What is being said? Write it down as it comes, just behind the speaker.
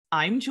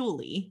I'm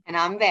Julie. And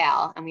I'm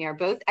Val, and we are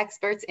both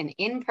experts in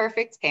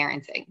imperfect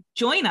parenting.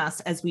 Join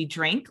us as we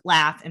drink,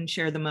 laugh, and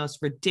share the most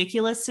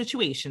ridiculous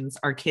situations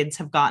our kids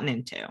have gotten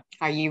into.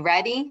 Are you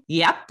ready?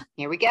 Yep.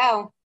 Here we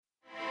go.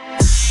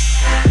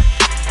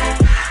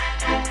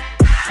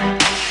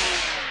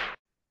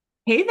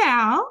 Hey,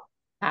 Val.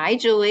 Hi,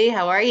 Julie.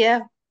 How are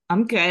you?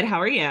 I'm good.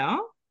 How are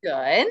you?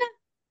 Good.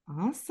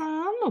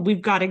 Awesome.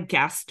 We've got a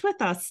guest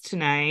with us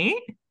tonight.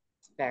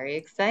 It's very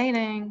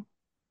exciting.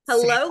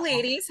 Hello,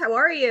 ladies. How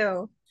are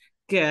you?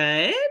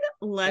 Good.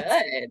 Let's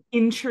Good.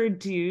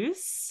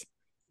 introduce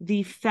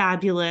the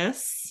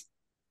fabulous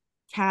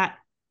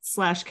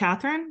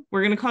Kat/Catherine.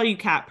 We're going to call you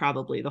Kat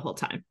probably the whole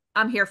time.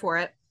 I'm here for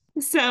it.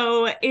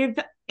 So if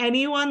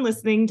anyone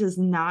listening does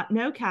not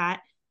know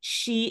Kat,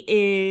 she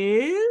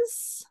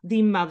is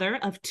the mother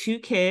of two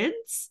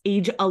kids,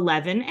 age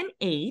 11 and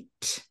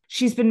 8.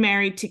 She's been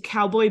married to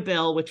Cowboy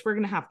Bill, which we're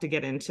going to have to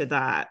get into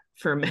that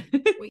for a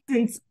minute,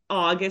 since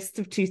August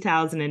of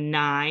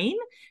 2009.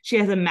 She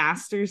has a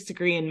master's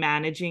degree in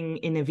managing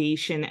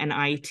innovation and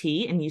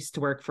IT and used to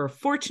work for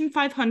Fortune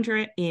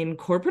 500 in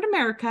corporate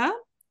America.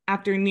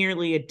 After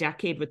nearly a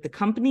decade with the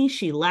company,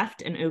 she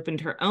left and opened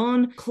her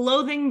own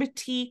clothing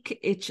boutique.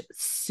 It's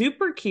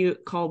super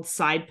cute, called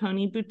Side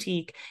Pony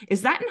Boutique.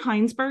 Is that in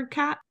Heinsberg,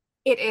 Kat?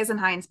 It is in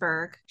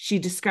Heinsberg. She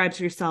describes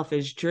herself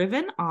as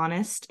driven,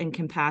 honest, and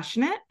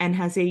compassionate, and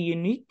has a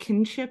unique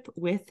kinship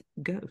with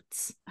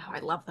goats. Oh, I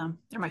love them.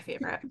 They're my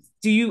favorite.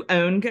 Do you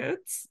own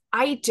goats?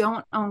 I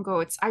don't own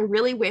goats. I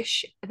really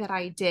wish that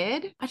I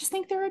did. I just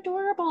think they're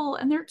adorable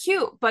and they're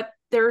cute. But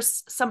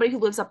there's somebody who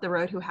lives up the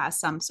road who has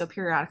some. So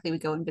periodically we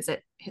go and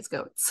visit his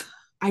goats.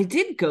 I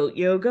did goat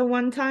yoga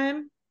one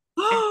time.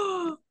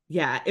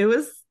 Yeah, it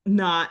was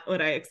not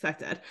what I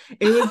expected.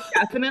 It was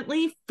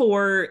definitely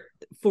for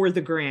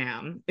the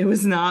gram. It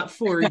was not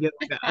for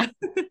yoga.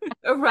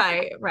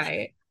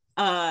 Right.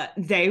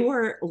 They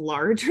were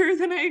larger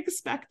than I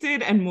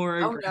expected and more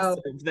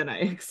aggressive than I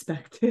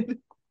expected.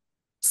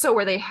 So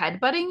were they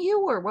headbutting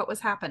you or what was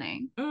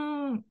happening?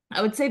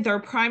 I would say their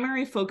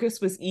primary focus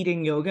was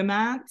eating yoga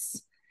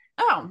mats.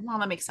 Oh, well,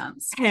 that makes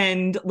sense.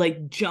 And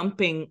like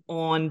jumping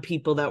on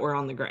people that were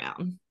on the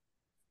ground.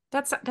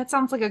 That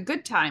sounds like a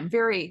good time.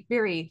 Very,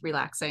 very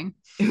relaxing.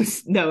 It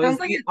was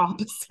like the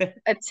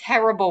opposite. A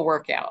terrible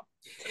workout.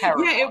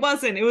 Terrible. Yeah, it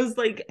wasn't. It was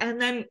like, and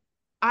then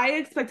I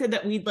expected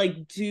that we'd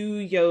like do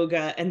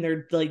yoga and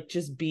there'd like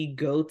just be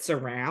goats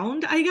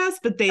around, I guess,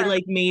 but they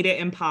like made it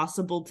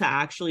impossible to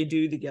actually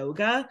do the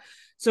yoga.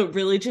 So it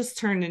really just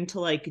turned into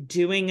like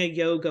doing a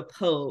yoga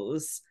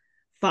pose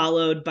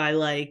followed by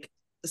like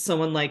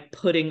someone like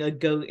putting a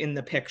goat in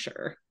the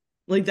picture.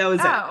 Like that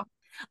was it.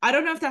 I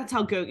don't know if that's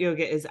how goat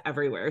yoga is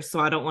everywhere, so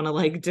I don't want to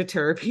like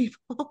deter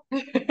people.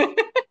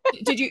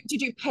 Did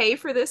you pay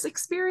for this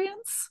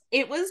experience?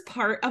 It was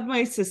part of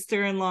my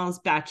sister-in-law's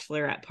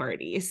bachelorette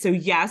party. So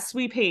yes,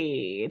 we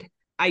paid.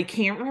 I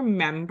can't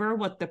remember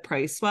what the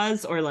price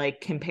was or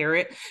like compare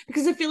it,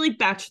 because I feel like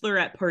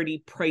bachelorette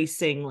party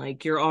pricing,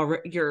 like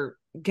you're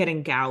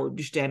getting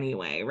gouged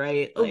anyway,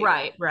 right?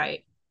 Like,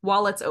 right.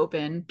 While it's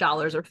open,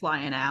 dollars are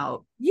flying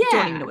out. Yeah.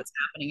 Don't even know what's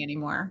happening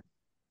anymore.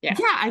 Yeah,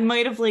 I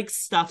might have like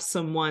stuffed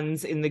some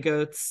ones in the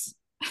goats.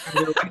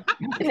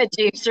 In a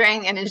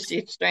G-string and a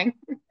G-string.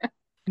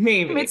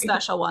 Maybe. We made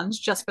special ones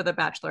just for the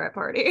bachelorette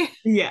party.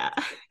 Yeah.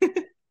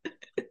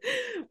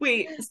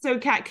 Wait, so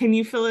Kat, can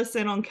you fill us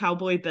in on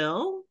Cowboy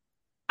Bill?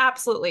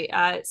 Absolutely.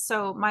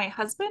 So my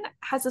husband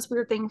has this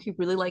weird thing. He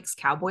really likes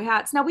cowboy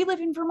hats. Now we live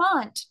in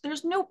Vermont.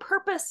 There's no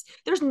purpose.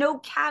 There's no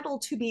cattle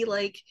to be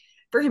like,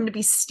 for him to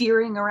be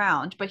steering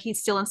around, but he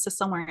still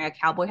insists on wearing a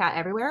cowboy hat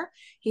everywhere.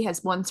 He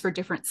has ones for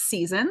different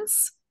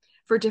seasons,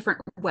 for different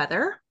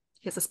weather.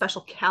 He has a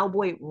special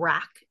cowboy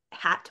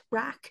hat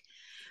rack.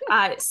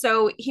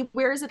 So he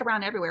wears it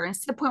around everywhere. And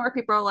it's to the point where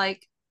people are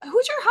like,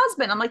 who's your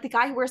husband? I'm like, the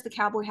guy who wears the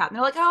cowboy hat. And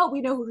they're like, oh,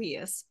 we know who he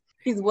is.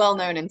 He's well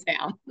known in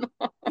town.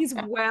 He's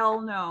well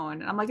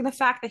known. And I'm like, and the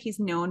fact that he's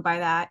known by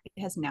that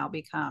has now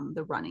become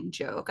the running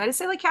joke. I just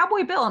say like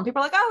Cowboy Bill, and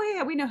people are like, oh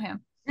yeah, we know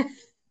him.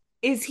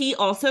 Is he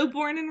also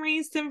born and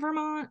raised in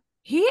Vermont?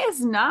 He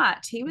is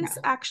not. He was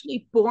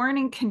actually born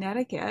in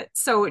Connecticut,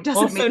 so it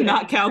doesn't also make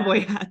not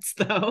cowboy hats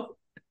though.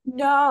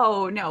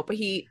 No, but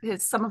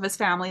some of his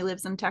family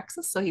lives in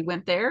Texas, so he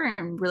went there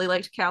and really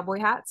liked cowboy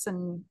hats,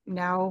 and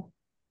now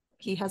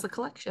he has a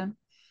collection.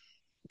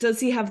 Does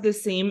he have the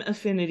same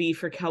affinity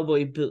for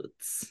cowboy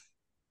boots?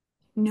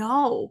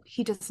 No,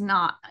 he does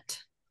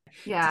not.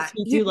 Yeah, does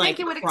he do like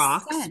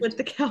Crocs with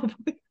the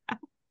cowboy hat?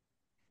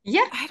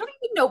 Yeah, I don't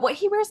even know what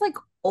he wears, like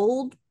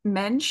old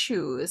men's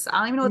shoes. I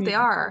don't even know what they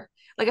are.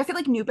 Like, I feel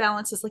like New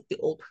Balance is like the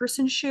old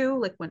person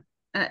shoe. Like when,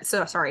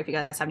 so sorry if you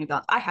guys have New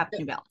Balance. I have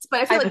New Balance,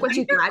 but I feel like once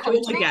you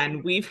graduate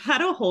again, we've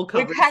had a whole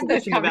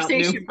conversation about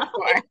New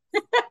Balance.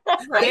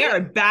 Right? They are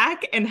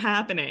back and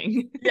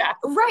happening. Yeah,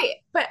 right.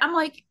 But I'm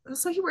like,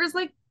 so he wears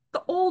like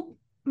the old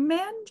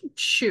man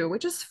shoe,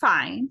 which is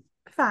fine.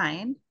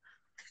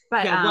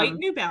 But yeah, white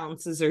New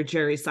Balances are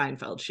Jerry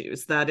Seinfeld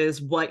shoes. That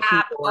is what he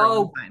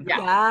wore.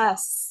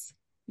 Yes.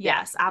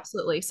 Yes,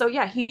 absolutely. So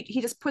yeah, he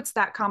just puts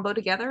that combo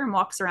together and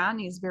walks around.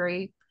 He's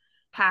very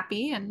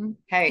happy, and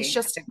it's Hey,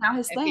 just now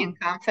his if he's thing.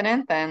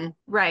 confident, then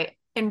Right.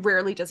 And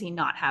rarely does he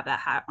not have that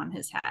hat on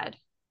his head.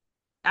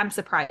 I'm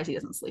surprised he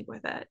doesn't sleep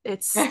with it.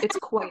 It's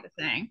quite a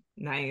thing.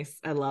 Nice.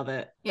 I love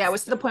it. Yeah, it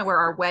was to the point where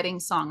our wedding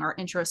song, our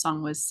intro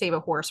song was Save a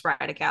Horse, Ride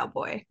a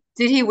Cowboy.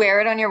 did he wear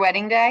it on your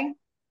wedding day?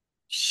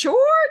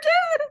 Sure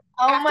did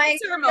Oh after the my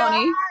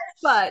ceremony,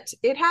 but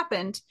it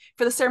happened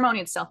for the ceremony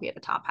itself. He had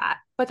a top hat,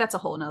 but that's a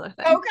whole nother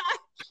thing. Oh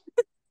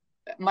God.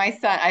 My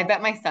son, I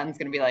bet my son's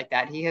gonna be like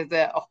that. He has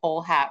a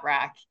whole hat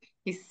rack.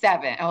 He's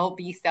 7. He'll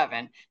be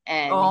 7,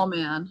 and Oh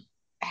man.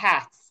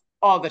 hats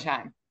all the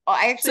time. Oh,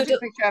 I actually So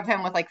took do, a picture of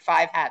him with like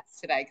 5 hats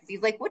today because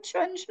he's like, "Which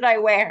one should I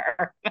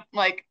wear?" I'm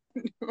like,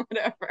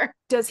 "Whatever."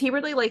 does he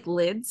really like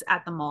lids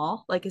at the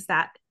mall? Like, is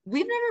that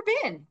We've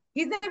never been.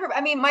 He's never. I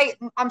mean,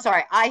 I'm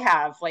sorry, I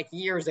have like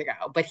years ago,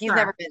 but he's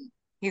never sure? been.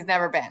 He's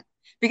never been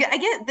because I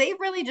get they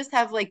really just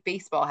have like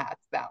baseball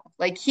hats though.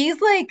 Like he's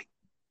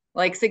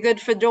likes a good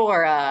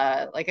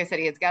fedora. Like I said,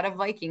 he's got a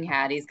Viking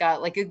hat. He's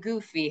got like a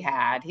goofy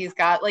hat. He's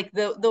got like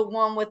the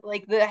one with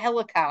like the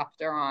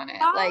helicopter on it.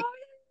 Like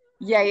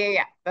Oh,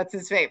 yeah. That's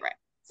his favorite.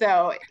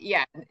 So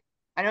yeah,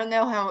 I don't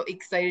know how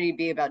excited he'd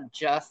be about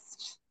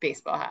just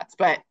baseball hats,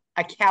 but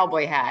a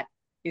cowboy hat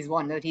is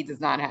one that he does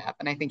not have,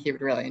 and I think he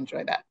would really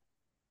enjoy that.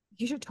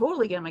 you should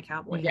totally get him a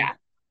cowboy Yeah. hat.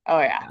 Oh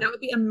yeah. That would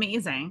be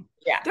amazing.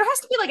 Yeah. There has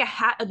to be like a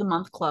hat of the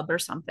month club or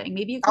something.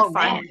 Maybe you could Oh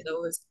find man. one of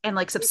those and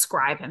like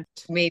subscribe him.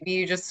 Maybe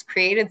you just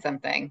created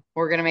something.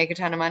 We're gonna make a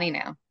ton of money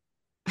now.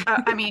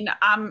 I mean,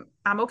 I'm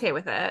okay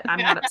with it. I'm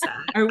not upset.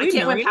 Are I we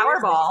can't win millionaires?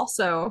 Powerball,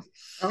 so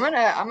I'm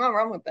gonna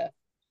run with this.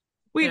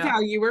 Wait, yeah.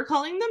 Val, you were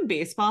calling them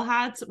baseball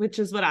hats, which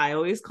is what I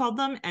always called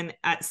them. And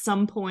at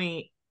some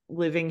point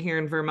living here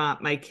in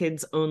Vermont, my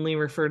kids only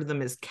refer to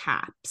them as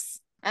caps,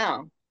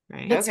 Oh,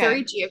 right? It's okay.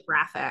 very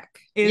geographic.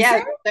 Is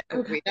Yeah,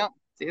 it? we don't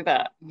do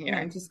that Yeah, I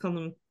here. just call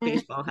them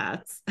baseball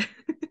hats.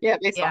 Yeah,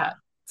 baseball Yeah. hat.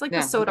 It's like the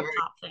Yeah. soda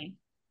pop thing.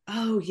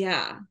 Oh,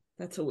 yeah.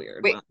 That's a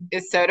weird Wait, one.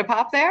 is soda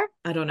pop there?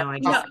 I don't know. I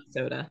No. just say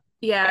soda.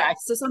 Yeah. Okay.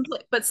 So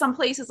but some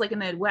places like in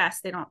the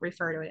Midwest, they don't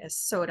refer to it as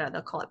soda.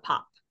 They'll call it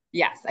pop.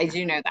 Yes, I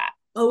do know that.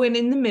 Oh, and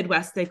in the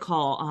Midwest, they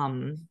call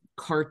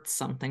carts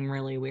something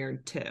really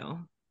weird too.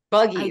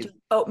 Buggies.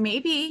 Oh,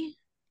 maybe.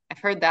 I've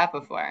heard that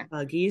before.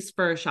 Buggies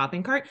for a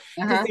shopping cart.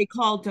 Because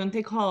don't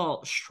they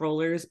call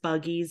strollers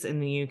buggies in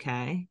the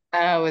UK?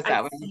 Oh, is that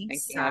I what I'm think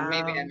thinking of?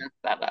 Maybe I so. messed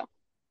that up.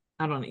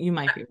 I don't know. You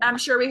might be I'm right.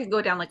 sure we could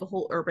go down like a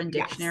whole urban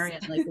Yes. dictionary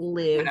and like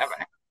live Whatever.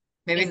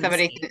 Maybe in the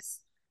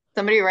States.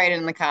 somebody write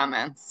in the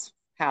comments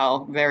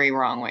how very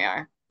wrong we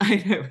are. I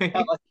know, right?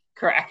 That was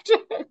correct.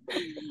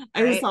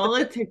 I Right? saw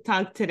a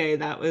TikTok today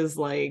that was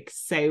like,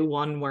 say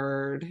one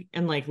word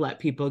and like let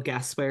people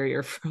guess where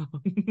you're from.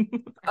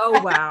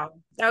 Oh wow.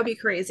 That would be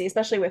crazy,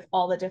 especially with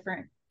all the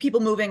different people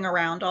moving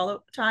around all the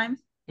time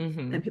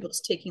Mhm. and people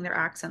just taking their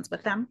accents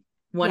with them.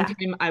 One Yeah.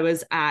 time I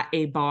was at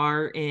a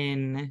bar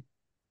in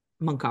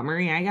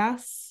Montgomery, I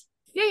guess,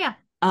 Yeah.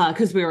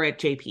 because we were at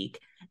J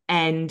Peak,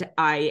 and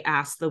I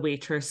asked the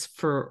waitress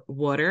for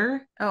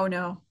water. Oh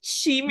no.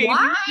 She made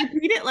me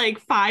repeat it like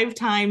 5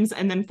 times,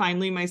 and then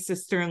finally my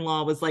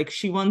sister-in-law was like,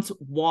 she wants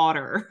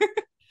water.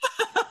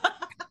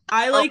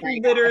 I like my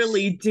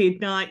literally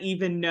did not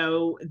even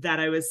know that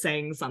I was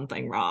saying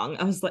something wrong.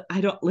 I was like,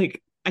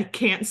 I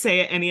can't say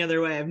it any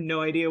other way. I have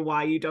no idea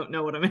why you don't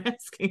know what I'm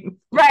asking.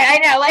 Right, I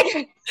know.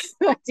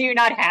 Like, do you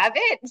not have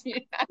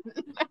it?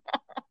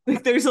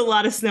 Like, there's a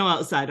lot of snow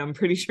outside. I'm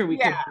pretty sure we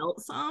could Yeah.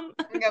 melt some.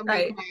 I think I'll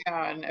Right. make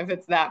my own if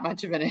it's that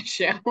much of an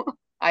issue.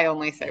 I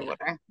only say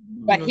water.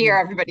 But here,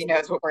 everybody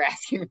knows what we're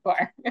asking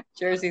for.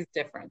 Jersey's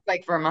different.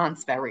 Like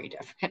Vermont's very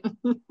different.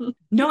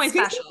 No, I It's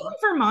think special. people in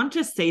Vermont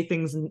just say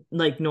things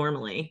like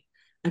normally.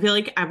 I feel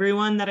like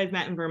everyone that I've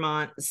met in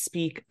Vermont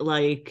speak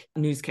like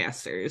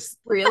newscasters.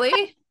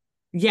 Really?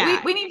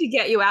 Yeah. We need to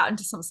get you out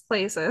into some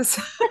places.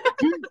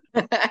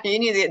 You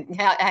need to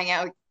hang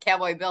out with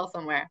Cowboy Bill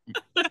somewhere.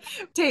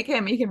 Take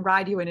him. He can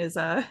ride you in his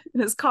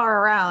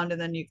car around, and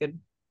then you could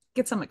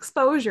get some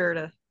exposure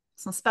to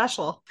some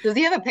special. Does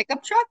he have a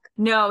pickup truck?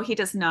 No, he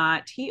does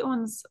not. He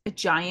owns a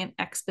giant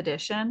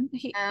expedition.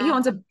 He Oh.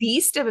 owns a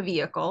beast of a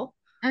vehicle,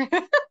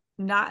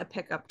 not a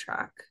pickup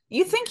truck.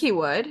 You think he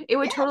would? It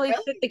would Yeah, totally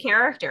really. fit the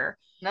character.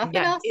 Nothing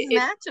Yeah, else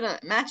is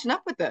matching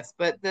up with this,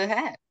 but the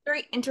head.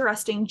 Very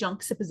interesting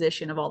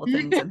juxtaposition of all the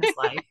things in his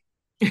life.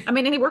 I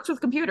mean, and he works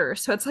with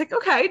computers, so it's like,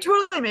 okay,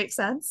 totally makes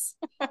sense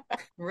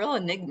Real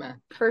enigma.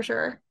 for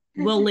sure.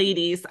 Well,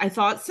 ladies, I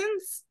thought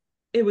since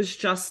it was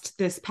just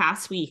this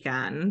past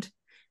weekend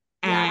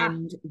Yeah.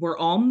 and we're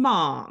all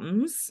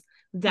moms,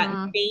 that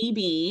Mm.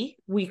 maybe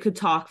we could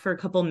talk for a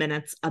couple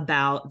minutes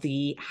about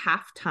the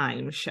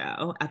halftime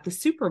show at the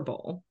Super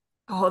Bowl.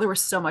 Oh, there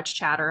was so much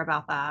chatter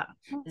about that.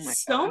 Oh my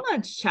So God.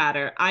 much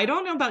chatter. I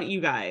don't know about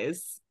you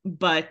guys,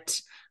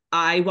 but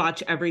I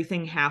watch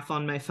everything half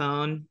on my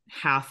phone,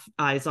 half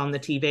eyes on the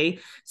TV.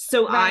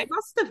 So I Right.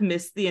 must have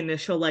missed the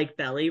initial like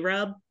belly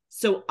rub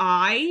So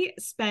I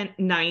spent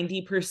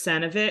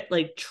 90% of it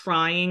like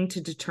trying to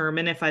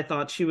determine if I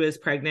thought she was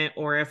pregnant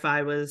or if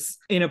I was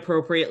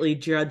inappropriately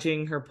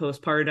judging her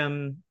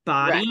postpartum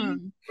body.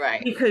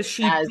 Right. Because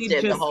she As did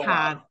did the just whole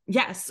have, world.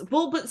 yes.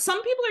 Well, but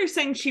some people are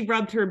saying she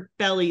rubbed her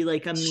belly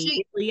like She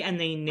immediately and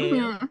they knew.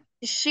 Mhm.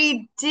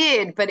 she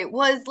did, but it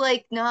was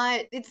like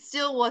not, it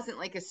still wasn't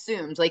like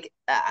assumed. Like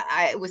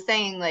I was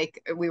saying,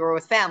 like we were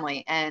with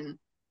family and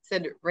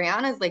said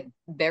Rihanna's like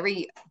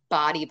very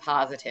body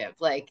positive.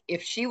 Like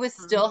if she was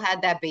still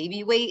had that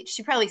baby weight,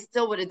 she probably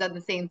still would have done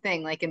the same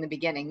thing like in the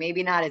beginning.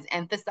 Maybe not as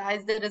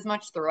emphasized it as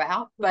much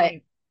throughout, but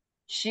Right.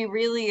 she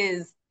really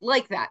is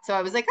like that. So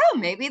I was like, oh,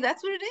 maybe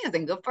that's what it is,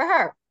 and good for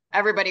her.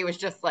 Everybody was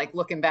just like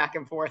looking back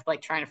and forth,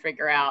 like trying to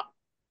figure out,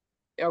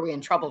 are we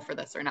in trouble for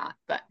this or not?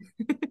 But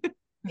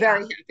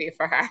very Yeah. happy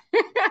for her.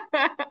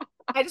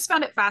 I just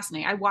found it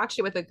fascinating. I watched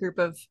it with a group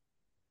of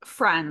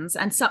friends,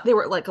 and some they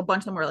were like a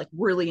bunch of them were like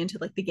really into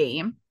like the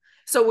game.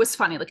 So it was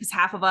funny, like, because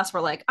half of us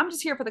were like, I'm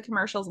just here for the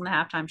commercials and the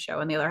halftime show,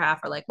 and the other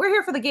half are like, we're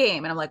here for the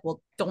game. And I'm like,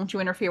 well, don't you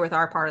interfere with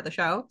our part of the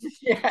show.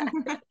 Yeah.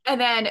 And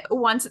then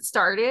once it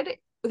started,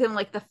 within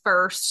like the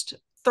first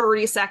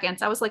 30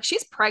 seconds, I was like,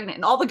 she's pregnant.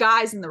 And all the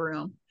guys in the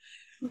room,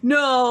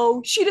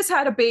 no, she just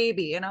had a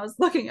baby. And I was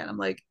looking at him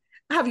like,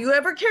 have you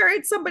ever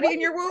carried somebody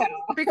in your womb?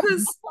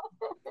 Because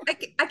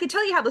I can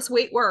tell you how this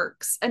weight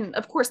works. And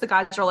of course, the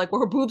guys are like,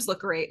 well, her boobs look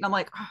great. And I'm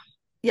like, oh,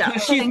 yeah,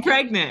 She's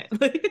pregnant.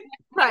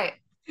 right.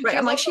 Right. She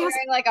I'm was like, also she has,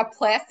 wearing like a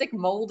plastic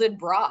molded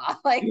bra.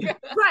 Like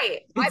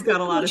right. It's got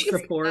a lot of She's,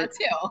 support. that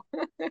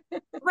too.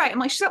 right. I'm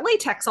like, she's got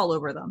latex all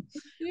over them.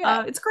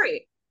 Yeah. It's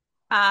great.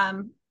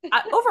 Overall,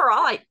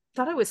 I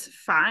thought it was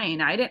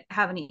fine. I didn't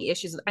have any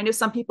issues. I know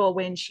some people,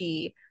 when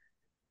she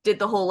did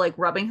the whole like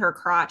rubbing her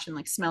crotch and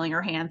like smelling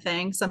her hand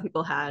thing, some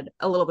people had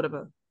a little bit of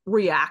a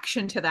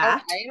reaction to Oh,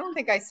 that. I don't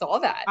think I saw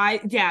that.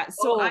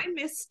 So Oh. I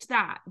missed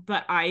that,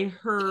 but I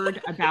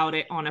heard about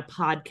it on a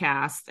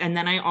podcast. And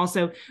then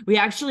we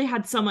actually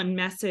had someone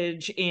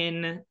message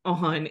in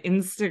on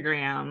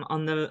Instagram,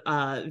 on the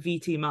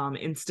VT Mom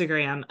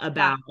Instagram,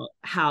 about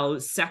how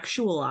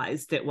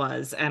sexualized it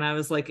was. And I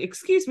was like,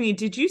 excuse me,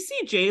 did you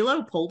see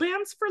J-Lo pole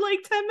dance for like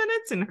 10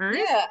 minutes in hers?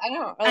 Yeah, I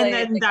don't really. And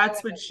then Like,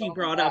 that's what she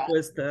brought up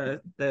was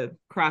the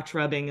crotch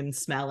rubbing and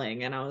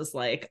smelling. And I was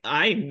like,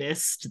 I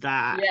missed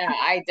that. Yeah,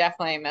 I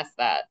definitely missed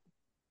that.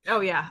 Oh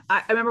yeah,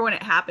 I remember when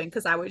it happened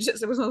because I was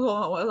just I was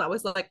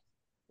like,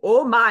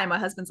 oh my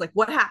husband's like,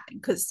 what happened?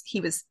 Because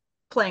he was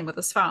playing with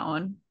his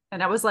phone,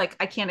 and I was like,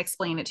 I can't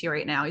explain it to you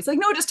right now. He's like,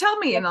 no, just tell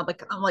me. And I'm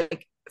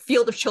like,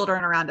 field of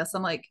children around us.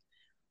 I'm like,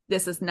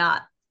 this is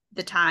not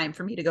the time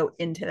for me to go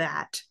into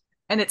that,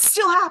 and it's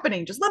still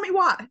happening. Just let me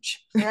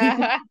watch.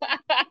 I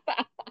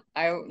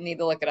need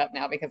to look it up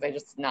now because I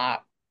just did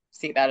not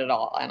see that at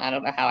all, and I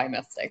don't know how I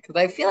missed it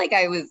because I feel like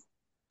I was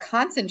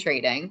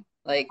concentrating.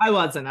 Like I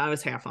wasn't. I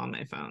was half on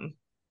my phone.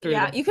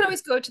 Yeah, you can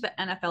always go to the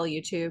NFL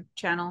YouTube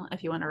channel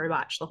if you want to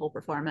rewatch the whole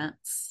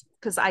performance.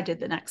 Because I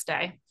did the next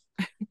day.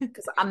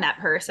 Because I'm that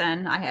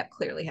person. I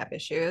clearly have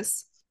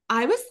issues.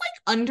 I was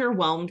like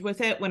underwhelmed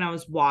with it when I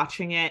was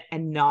watching it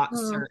and not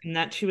certain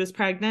that she was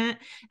pregnant.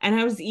 And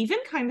I was even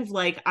kind of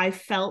like, I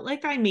felt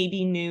like I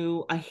maybe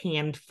knew a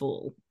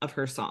handful of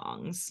her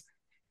songs.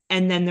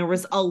 And then there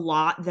was a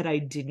lot that I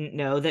didn't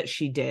know that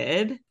she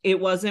did. It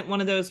wasn't one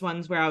of those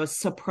ones where I was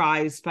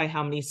surprised by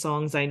how many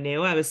songs I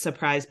knew. I was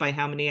surprised by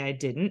how many I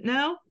didn't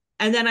know.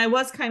 And then I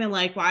was kind of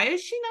like, why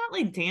is she not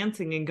like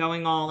dancing and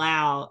going all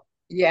out?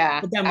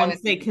 yeah. But then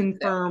once they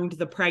confirmed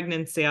the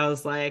pregnancy, I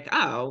was like,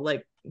 oh,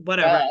 like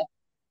whatever.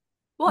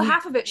 Well,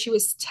 half of it, she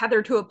was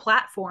tethered to a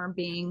platform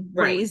being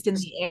raised in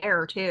the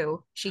air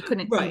too. She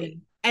couldn't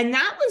even. And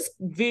that was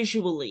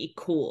visually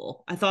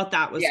cool. I thought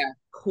that was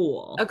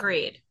cool.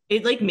 Agreed.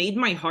 It like made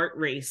my heart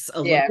race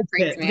a little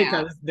bit because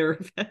I was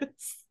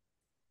nervous.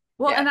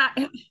 Well,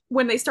 and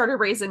when they started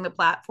raising the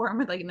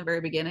platform, like in the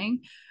very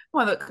beginning,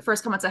 one of the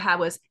first comments I had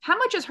was, how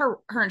much is her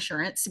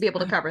insurance to be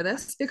able to cover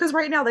this? Because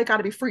right now they got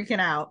to be freaking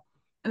out.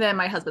 And then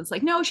my husband's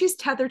like, no, she's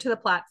tethered to the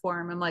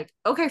platform. I'm like,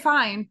 okay,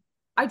 fine.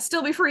 I'd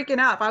still be freaking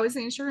out if I was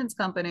the insurance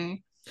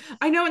company.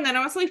 I know. And then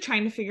I was like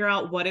trying to figure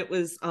out what it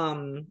was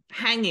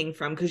hanging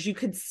from, because you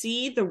could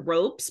see the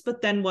ropes,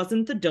 but then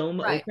wasn't the dome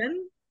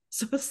open?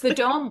 So the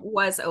dome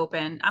was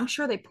open. I'm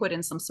sure they put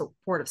in some sort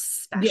of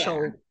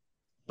special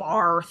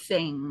bar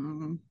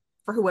thing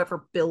for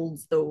whoever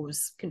builds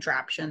those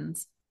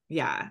contraptions.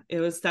 Yeah, it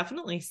was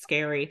definitely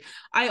scary.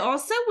 I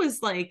also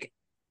was like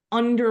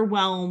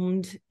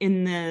underwhelmed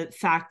in the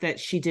fact that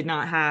she did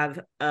not have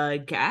a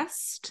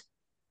guest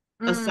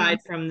aside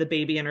from the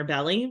baby in her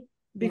belly.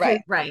 Because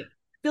I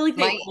feel like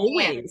they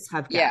always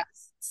have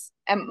guests.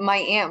 And my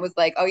aunt was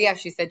like, oh yeah,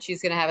 she said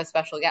she's going to have a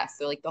special guest.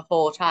 So like the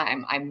whole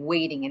time I'm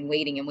waiting and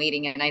waiting and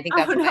waiting. And I think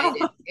that's why I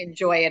didn't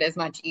enjoy it as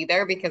much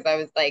either, because I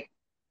was like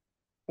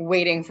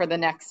waiting for the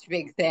next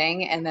big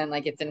thing. And then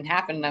like it didn't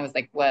happen. And I was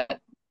like, what?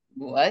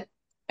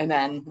 And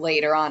then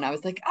later on I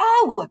was like,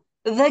 oh,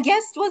 the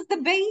guest was the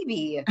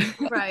baby.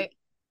 Right.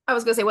 I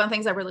was gonna say one of the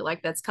things I really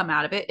like that's come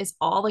out of it is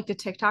all like the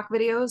TikTok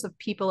videos of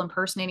people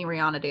impersonating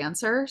Rihanna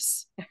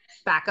dancers,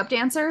 backup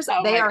dancers.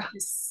 Oh They my are God.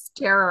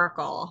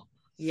 hysterical.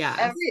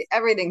 Yes.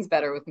 Everything's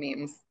better with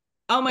memes.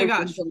 Oh my There's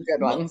been gosh. some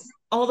good ones.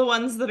 All the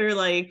ones that are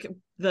like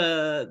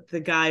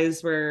the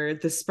guys were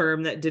the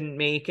sperm that didn't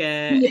make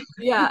it.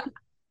 Yeah.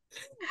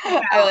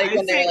 Yeah, I like I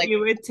when they're sent like,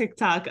 you a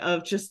TikTok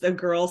of just a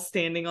girl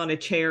standing on a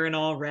chair in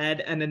all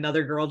red and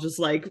another girl just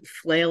like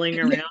flailing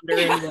around her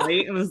in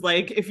white. It was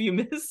like, if you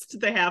missed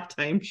the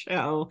halftime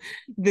show,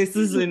 this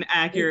is an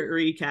accurate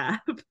recap.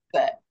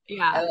 but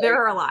Yeah, I there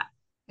like, are a lot.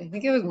 I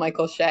think it was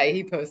Michael Shea.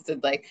 He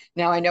posted like,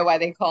 now I know why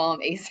they call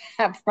him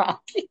ASAP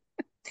Rocky.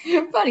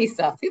 Funny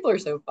stuff. People are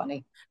so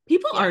funny.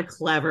 People Yeah. are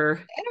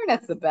clever. The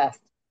internet's the best.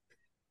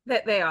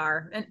 That they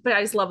are. But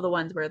I just love the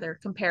ones where they're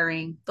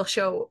comparing, they'll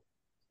show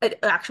an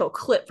actual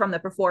clip from the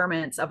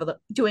performance of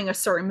doing a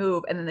certain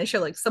move, and then they show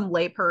like some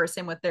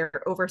layperson with their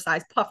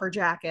oversized puffer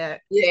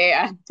jacket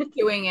Yeah.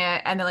 doing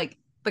it, and then like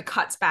the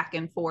cuts back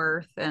and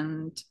forth,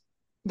 and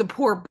the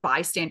poor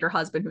bystander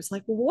husband who's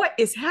like, what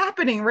is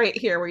happening right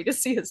here? Where you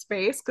just see his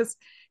face because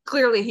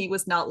clearly he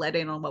was not let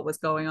in on what was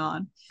going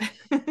on.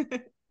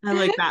 I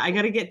like that. I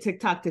got to get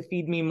TikTok to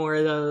feed me more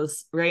of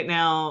those. Right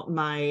now,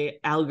 my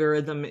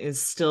algorithm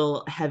is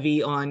still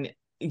heavy on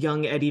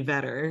young Eddie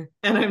Vedder,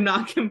 and I'm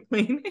not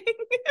complaining.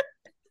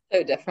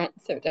 So different.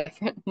 So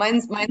different.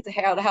 Mine's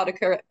how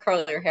to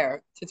curl your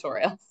hair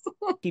tutorials.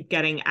 Keep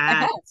getting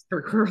ads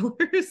for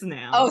curlers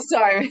now. Oh,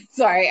 sorry.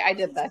 Sorry. I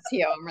did that to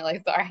you. I'm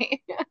really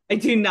sorry. I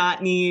do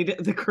not need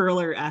the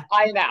curler app.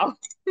 I know.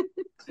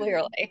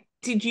 Clearly.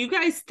 Did you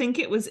guys think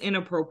it was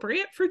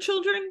inappropriate for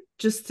children?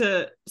 Just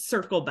to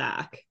circle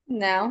back.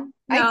 No.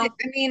 No. I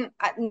mean,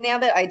 now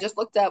that I just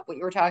looked up what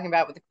you were talking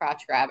about with the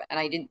crotch grab and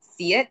I didn't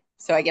see it.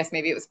 So I guess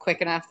maybe it was quick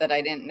enough that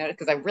I didn't notice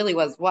because I really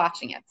was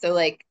watching it. So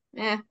like,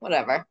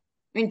 whatever.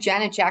 I mean,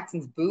 Janet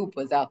Jackson's boob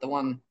was out the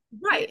one.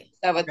 Right.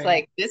 So it's Right.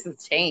 like, this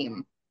is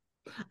tame.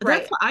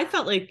 That's what I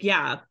felt like,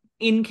 yeah,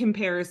 in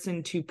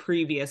comparison to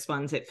previous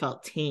ones, it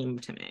felt tame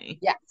to me.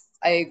 Yes,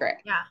 I agree.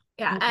 Yeah.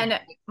 Yeah. And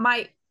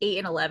my 8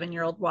 and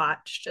 11-year-old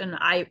watched, and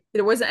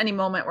there wasn't any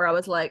moment where I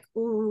was like,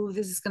 ooh,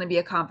 this is going to be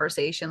a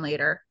conversation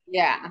later.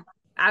 Yeah.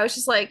 I was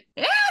just like,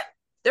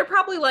 they're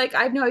probably like,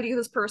 I have no idea who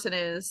this person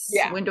is.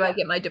 Yeah. When do I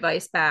get my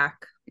device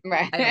back?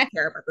 Right. I don't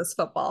care about this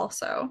football.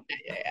 So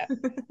Yeah.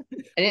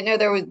 I didn't know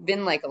there was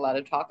been like a lot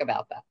of talk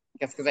about that. I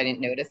guess because I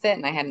didn't notice it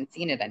and I hadn't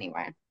seen it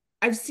anywhere.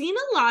 I've seen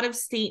a lot of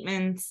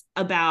statements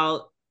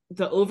about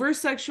the over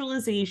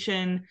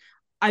sexualization.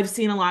 I've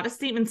seen a lot of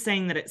statements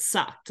saying that it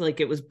sucked, like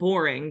it was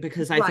boring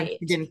because I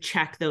think you didn't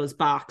check those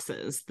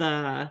boxes.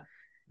 The,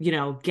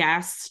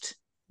 guest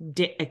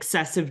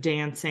excessive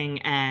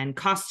dancing and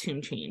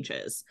costume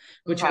changes,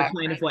 which are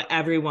kind of what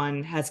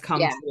everyone has come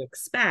to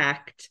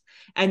expect.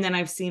 And then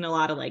I've seen a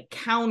lot of like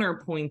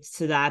counterpoints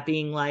to that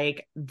being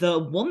like, the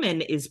woman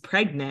is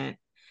pregnant.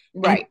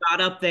 Right. And got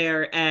up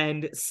there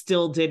and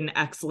still did an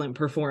excellent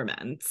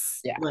performance.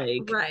 Yeah.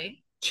 Like,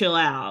 chill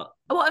out.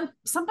 Well, and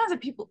sometimes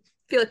people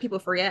feel like people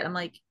forget. I'm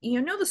like,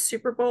 the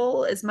Super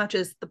Bowl, as much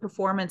as the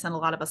performance and a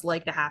lot of us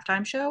like the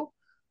halftime show,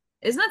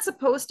 isn't that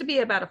supposed to be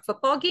about a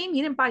football game?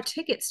 You didn't buy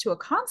tickets to a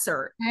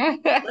concert.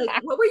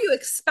 Like, what were you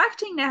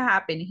expecting to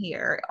happen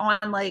here on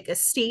like a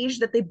stage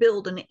that they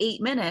build in 8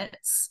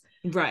 minutes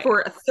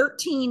for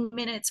 13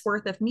 minutes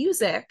worth of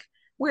music,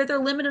 where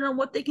they're limited on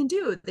what they can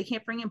do? They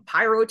can't bring in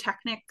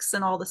pyrotechnics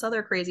and all this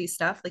other crazy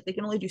stuff. Like, they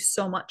can only do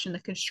so much in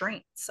the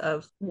constraints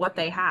of what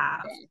they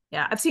have.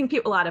 Yeah. I've seen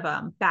a lot of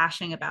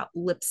bashing about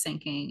lip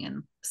syncing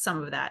and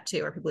some of that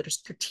too, where people are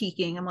just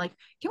critiquing. I'm like,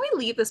 can we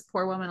leave this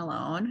poor woman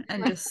alone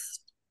and just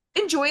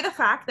enjoy the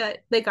fact that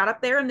they got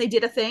up there and they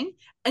did a thing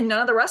and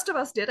none of the rest of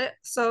us did it?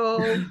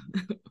 So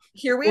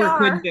here we are.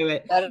 Couldn't do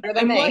it.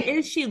 And what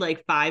is she,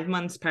 like 5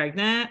 months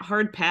pregnant?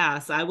 Hard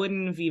pass. I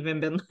wouldn't have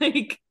even been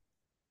like,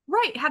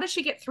 right. How does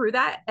she get through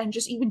that and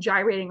just even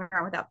gyrating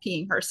around without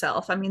peeing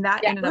herself? I mean,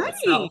 that in and of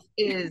itself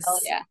is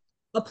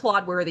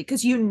applaud worthy,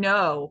 because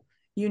that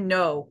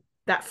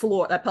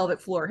pelvic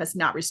floor has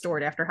not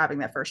restored after having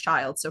that first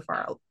child so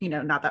far,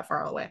 not that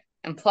far away.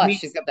 And plus,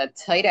 she's got that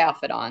tight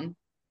outfit on.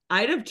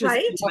 I'd have just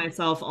put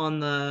myself on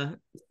the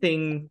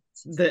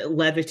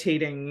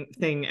levitating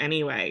thing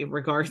anyway,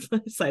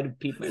 regardless. I'd have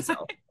peed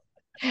myself.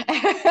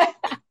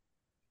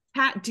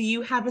 Pat, do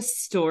you have a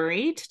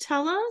story to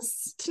tell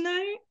us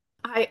tonight?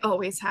 I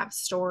always have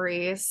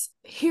stories.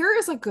 Here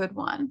is a good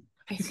one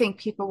I think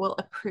people will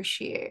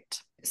appreciate.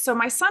 So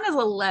my son is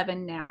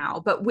 11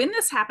 now, but when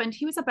this happened,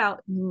 he was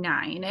about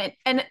 9.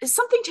 And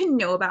something to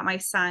know about my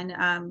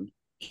son,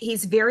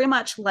 he's very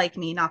much like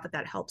me. Not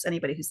that helps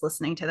anybody who's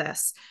listening to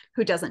this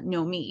who doesn't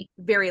know me.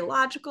 Very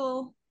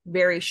logical,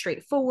 very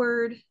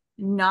straightforward,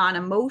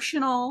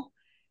 non-emotional,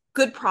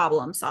 good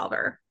problem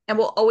solver. And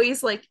will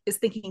always is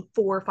thinking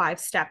 4 or 5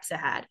 steps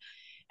ahead.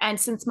 And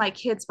since my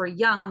kids were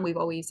young, we've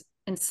always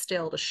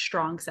instilled a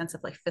strong sense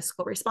of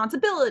fiscal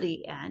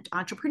responsibility and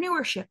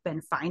entrepreneurship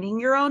and finding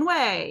your own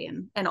way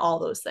and all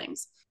those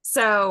things.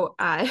 So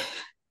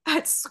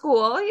at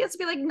school. He has to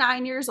be like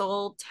 9 years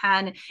old,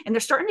 10, and they're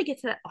starting to get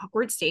to that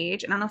awkward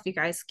stage. And I don't know if you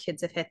guys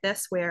kids have hit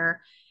this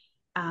where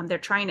they're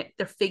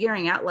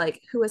figuring out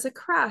like who has a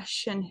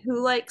crush and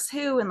who likes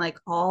who and like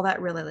all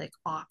that really like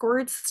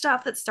awkward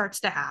stuff that starts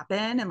to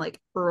happen in like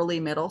early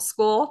middle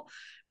school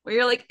where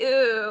you're like,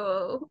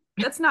 ew,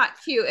 that's not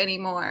cute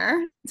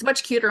anymore. It's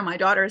much cuter. My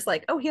daughter's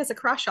like, oh, he has a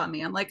crush on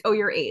me. I'm like, oh,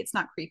 you're 8. It's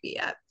not creepy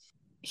yet.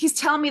 He's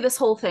telling me this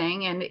whole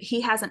thing and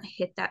he hasn't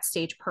hit that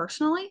stage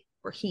personally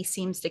where he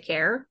seems to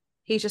care.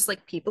 He's just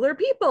like, people are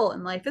people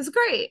and life is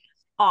great.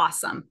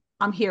 Awesome.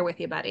 I'm here with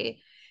you,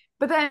 buddy.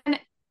 But then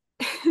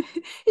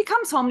he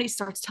comes home and he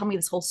starts telling me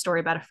this whole story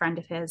about a friend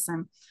of his,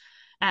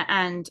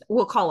 and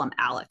we'll call him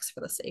Alex for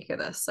the sake of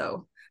this,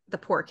 so the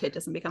poor kid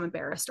doesn't become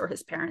embarrassed, or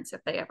his parents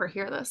if they ever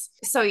hear this.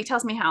 So he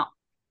tells me how,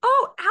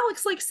 oh,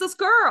 Alex likes this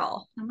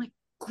girl. I'm like,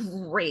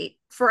 great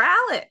for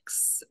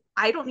Alex.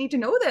 I don't need to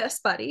know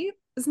this, buddy.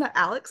 Isn't that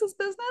Alex's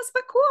business?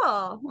 But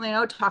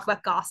cool. Talk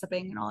about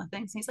gossiping and all the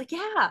things. And he's like,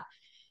 yeah.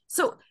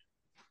 So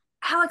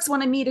Alex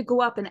wanted me to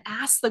go up and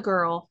ask the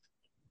girl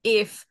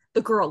if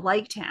the girl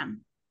liked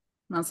him.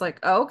 And I was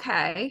like,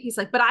 okay. He's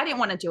like, but I didn't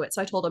want to do it.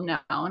 So I told him no.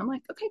 And I'm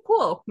like, okay,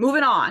 cool.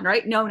 Moving on,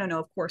 right? No.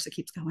 Of course it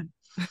keeps going.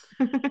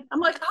 I'm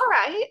like, all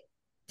right.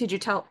 Did you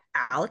tell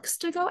Alex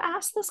to go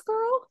ask this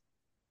girl?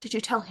 Did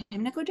you tell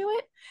him to go do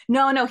it?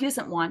 No, he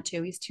doesn't want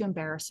to. He's too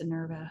embarrassed and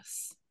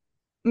nervous.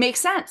 Makes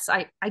sense.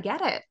 I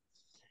get it.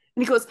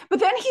 And he goes, but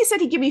then he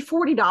said he'd give me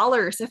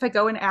 $40 if I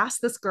go and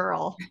ask this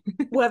girl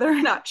whether or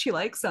not she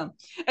likes him.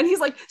 And he's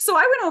like, so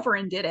I went over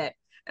and did it.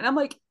 And I'm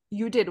like,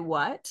 you did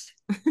what?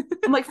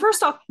 I'm like,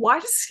 first off, why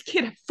does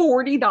he get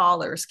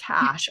 $40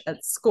 cash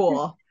at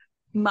school?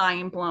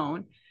 Mind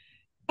blown.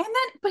 And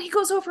then, but he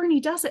goes over and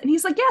he does it. And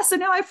he's like, yeah, so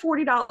now I have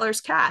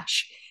 $40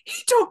 cash.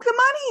 He took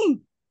the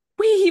money.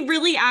 Wait, he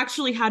really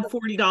actually had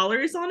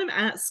 $40 on him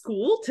at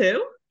school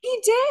too? He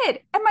did.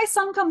 And my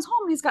son comes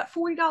home and he's got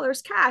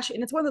 $40 cash.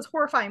 And it's one of those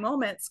horrifying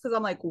moments because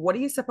I'm like, what are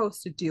you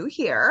supposed to do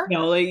here?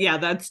 No, yeah,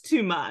 that's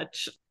too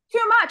much.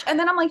 Too much. And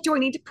then I'm like, do I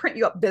need to print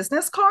you up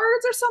business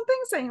cards or something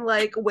saying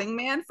like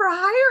wingman for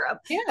hire?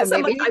 Yeah,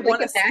 maybe like, I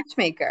want a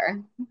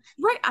matchmaker.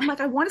 Right. I'm like,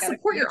 I want to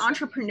support your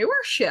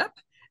entrepreneurship.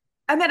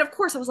 And then of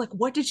course I was like,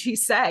 what did she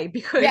say?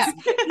 Because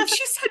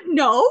she said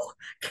no.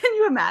 Can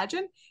you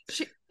imagine?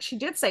 She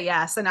did say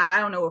yes. And I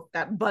don't know if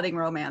that budding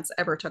romance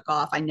ever took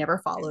off. I never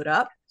followed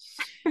up.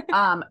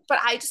 But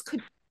I just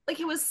could,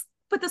 like, it was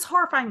but this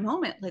horrifying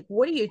moment. Like,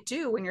 what do you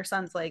do when your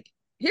son's like,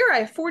 here, I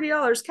have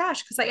 $40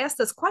 cash because I asked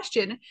this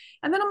question.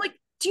 And then I'm like,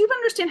 do you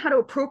understand how to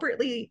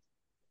appropriately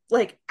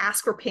like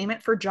ask for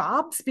payment for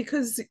jobs?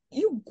 Because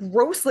you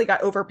grossly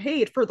got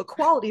overpaid for the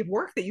quality of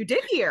work that you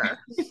did here.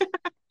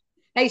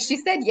 Hey, she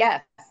said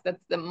yes.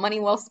 That's the money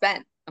well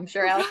spent. I'm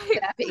sure Alex is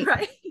happy.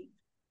 Right.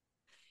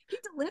 He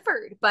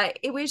delivered, but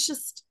it was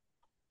just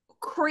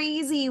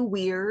crazy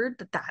weird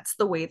that that's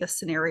the way the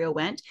scenario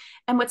went.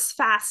 And what's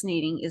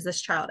fascinating is this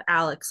child,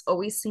 Alex,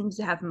 always seems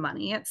to have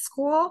money at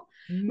school.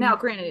 Now,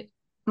 granted,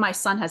 my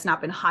son has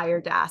not been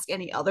hired to ask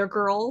any other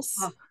girls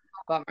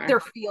their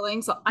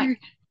feelings. So I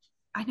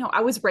know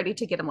I was ready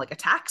to get him like a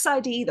tax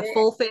ID, the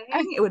full thing.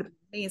 It would have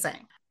been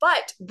amazing.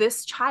 But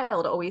this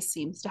child always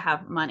seems to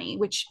have money,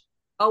 which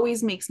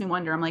always makes me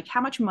wonder. I'm like,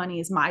 how much money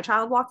is my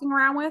child walking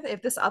around with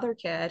if this other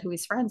kid who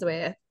he's friends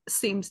with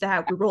seems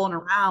to be rolling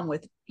around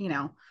with,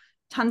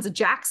 tons of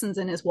Jacksons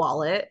in his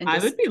wallet? And I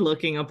would be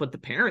looking up what the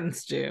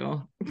parents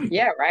do.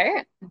 Yeah,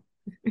 right?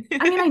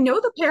 I mean, I know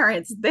the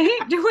parents. They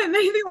ain't doing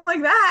anything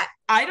like that.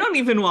 I don't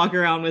even walk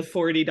around with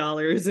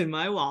 $40 in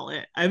my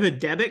wallet. I have a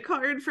debit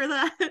card for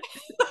that.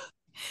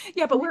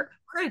 Yeah, but we're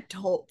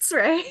adults,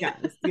 right?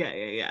 Yes.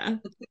 Yeah.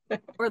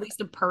 Or at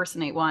least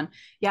impersonate one.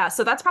 Yeah,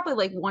 so that's probably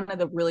like one of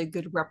the really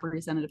good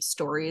representative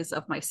stories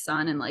of my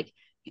son. And like,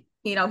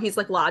 he's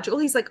like logical.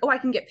 He's like, oh, I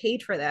can get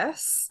paid for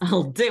this.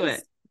 I'll do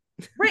it.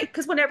 Right,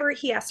 because whenever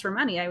he asks for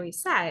money, I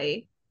always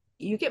say,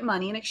 you get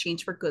money in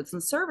exchange for goods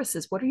and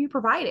services. What are you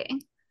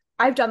providing?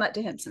 I've done that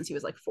to him since he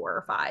was like 4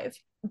 or 5.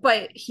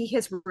 But he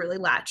has really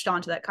latched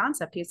onto that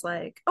concept. He's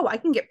like, oh, I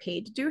can get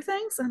paid to do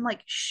things? And I'm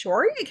like,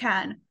 sure you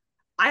can.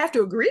 I have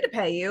to agree to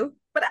pay you,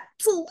 but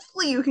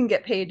absolutely you can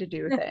get paid to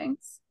do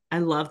things. I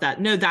love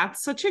that. No,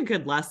 that's such a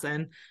good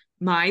lesson.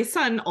 My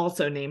son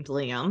also named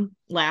Liam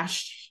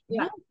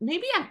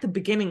maybe at the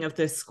beginning of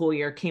this school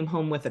year, came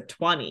home with a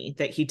 20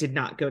 that he did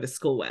not go to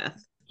school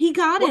with. He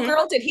got it. What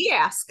girl did he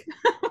ask?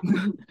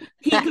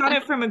 He got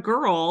it from a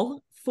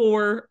girl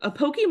for a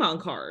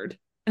Pokemon card.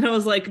 And I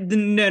was like, no.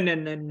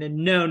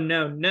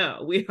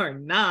 We are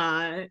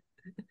not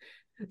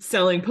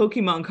selling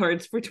Pokemon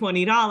cards for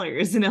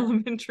 $20 in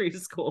elementary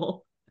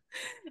school.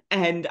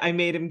 And I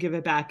made him give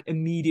it back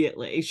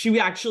immediately. She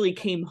actually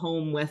came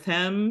home with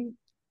him.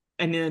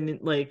 And then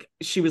like,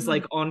 she was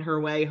like on her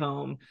way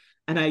home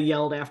and I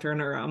yelled after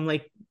her. I'm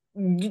like,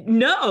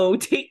 no,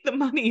 take the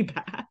money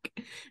back.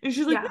 And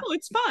she's like, no,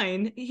 it's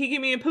fine. He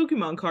gave me a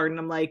Pokemon card. And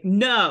I'm like,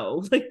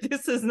 no, like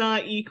this is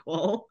not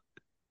equal.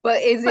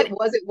 But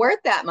was it worth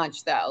that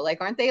much though? Like,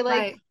 aren't they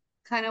like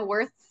kind of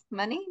worth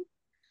money?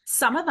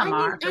 Some of I them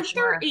mean, are for at their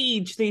sure.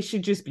 age, they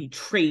should just be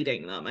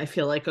trading them. I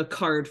feel like a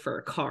card for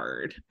a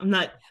card.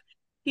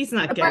 He's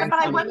not But getting Parents I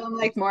giving want them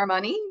like more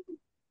money.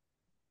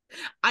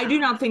 I do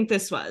not think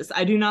this was.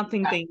 I do not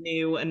think they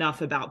knew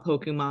enough about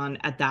Pokemon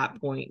at that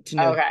point to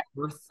know the Okay.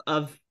 worth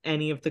of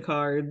any of the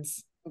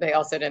cards. They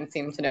also didn't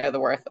seem to know the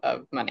worth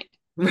of money.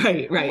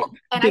 Right, right. well,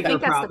 and I Bigger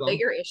think that's the problem.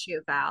 bigger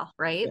issue, Val,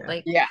 right? Yeah.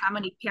 Like Yeah. how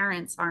many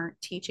parents aren't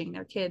teaching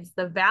their kids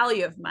the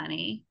value of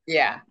money,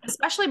 Yeah.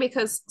 especially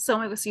because so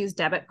many of us use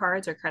debit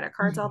cards or credit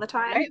cards all the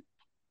time. Right.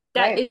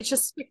 That Right. it's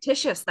just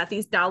fictitious that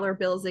these dollar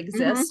bills Mhm.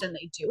 exist and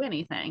they do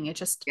anything. It's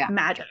just Yeah.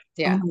 magic. Oh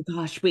Yeah. my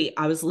gosh, wait,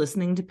 I was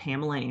listening to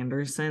Pamela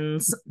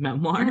Anderson's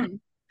memoir Mhm.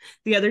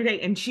 the other day,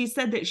 and she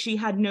said that she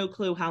had no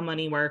clue how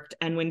money worked.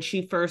 And when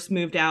she first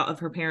moved out of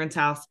her parents'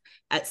 house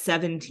at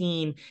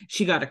 17,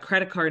 she got a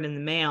credit card in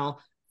the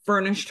mail,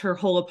 furnished her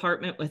whole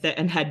apartment with it,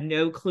 and had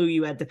no clue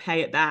you had to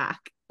pay it back.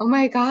 Oh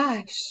my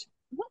gosh.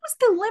 What was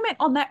the limit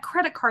on that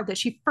credit card that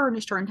she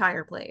furnished her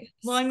entire place?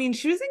 Well, I mean,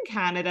 she was in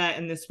Canada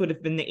and this would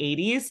have been the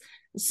 80s.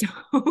 So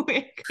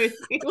it could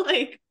be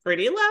like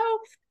pretty low.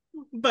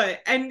 But,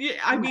 and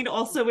I mean,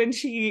 also when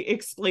she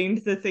explained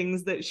the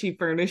things that she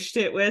furnished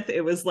it with,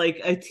 it was like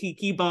a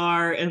tiki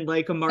bar and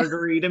like a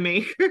margarita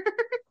maker.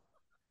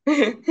 Right,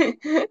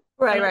 And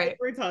I think right.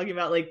 we're talking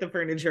about like the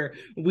furniture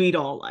we'd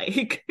all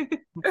like.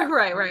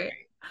 Right, right.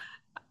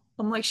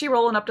 I'm like, she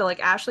rolling up to like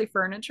Ashley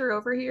Furniture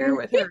over here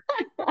with her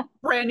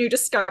brand new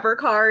Discover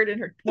card and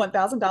her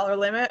 $1,000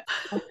 limit.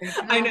 Oh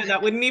my I know God.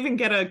 that wouldn't even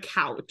get a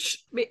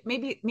couch.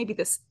 Maybe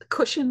this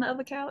cushion of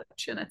a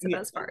couch, and that's Yeah.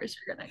 about as far as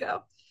you're gonna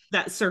go.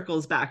 That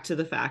circles back to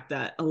the fact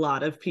that a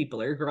lot of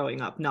people are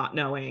growing up not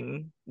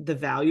knowing the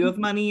value of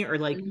money or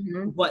like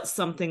Mhm. what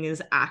something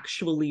is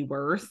actually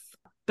worth.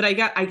 But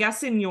I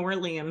guess in your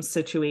Liam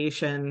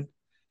situation,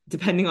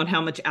 depending on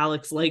how much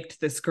Alex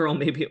liked this girl,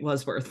 maybe it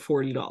was worth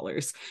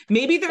 $40.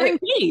 Maybe they're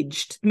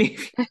engaged.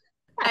 Maybe.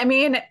 I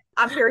mean,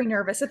 I'm very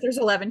nervous if there's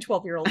 11,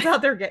 12-year-olds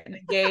out there getting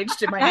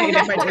engaged in my I in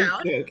my know.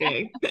 town.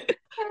 Okay.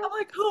 I'm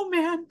like, oh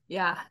man.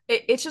 Yeah.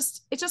 It's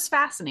just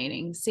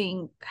fascinating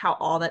seeing how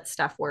all that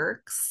stuff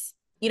works.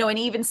 And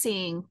even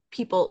seeing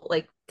people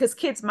like because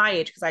kids my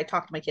age, because I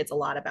talk to my kids a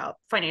lot about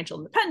financial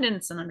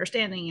independence and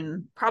understanding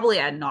and probably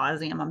ad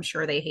nauseum. I'm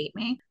sure they hate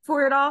me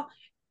for it all.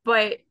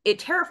 But it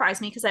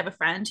terrifies me because I have a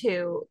friend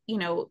who,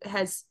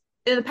 has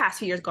in the past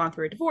few years gone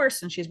through a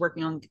divorce and she's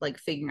working on like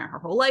figuring out her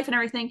whole life and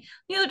everything.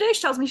 The other day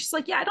she tells me, she's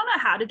like, yeah, I don't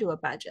know how to do a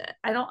budget.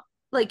 I don't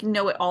like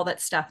know what all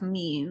that stuff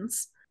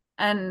means.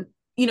 And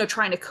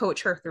trying to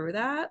coach her through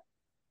that.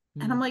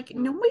 And I'm like,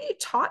 nobody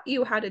taught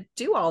you how to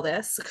do all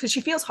this because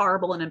she feels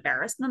horrible and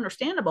embarrassed and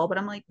understandable. But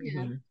I'm like,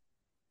 Mhm.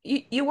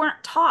 you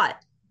weren't taught,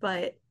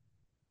 but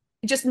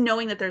just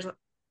knowing that there's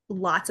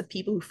lots of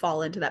people who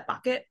fall into that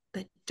bucket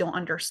that don't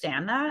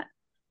understand that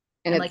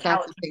And and it's like not how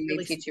it can something they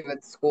really teach you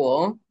at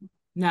school.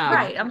 No.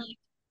 right. I'm like,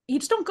 you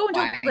just don't go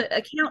until Why? the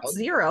account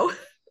zero.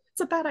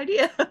 It's a bad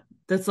idea.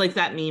 That's like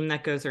that meme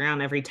that goes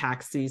around every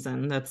tax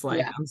season. That's like,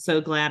 Yeah. I'm so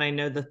glad I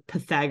know the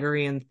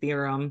Pythagorean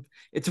theorem.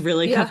 It's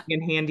really coming Yeah.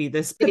 in handy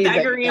this Season,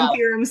 Pythagorean yeah.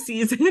 theorem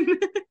season.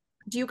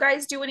 Do you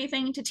guys do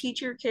anything to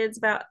teach your kids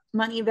about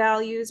money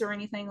values or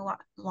anything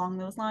along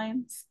those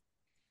lines?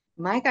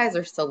 My guys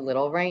are still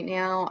little right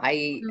now.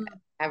 I Mm.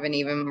 haven't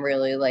even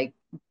really like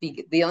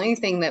the only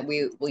thing that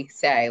we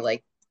say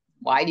like,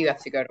 why do you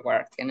have to go to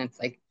work? And it's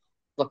like,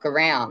 look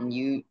around.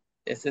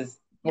 This is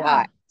Yeah.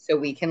 why. So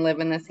we can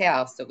live in this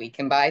house, so we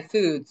can buy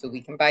food, so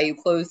we can buy you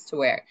clothes to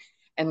wear.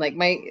 And like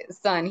my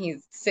son,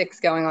 he's 6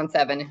 going on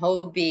 7.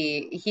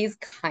 He's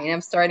kind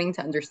of starting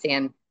to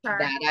understand Sure.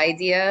 that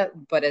idea,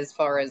 but as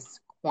far as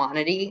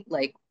quantity,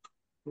 like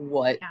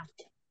what Yeah.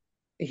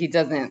 he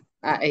doesn't,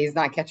 he's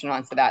not catching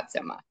on to that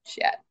so much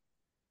yet.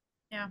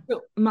 Yeah.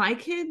 So my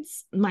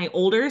kids, my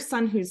older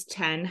son who's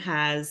 10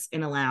 has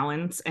an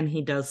allowance and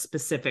he does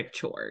specific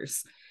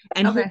chores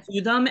and Okay.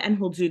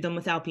 he'll do them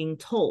without being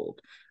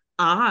told.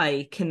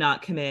 I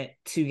cannot commit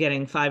to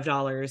getting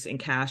 $5 in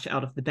cash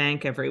out of the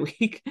bank every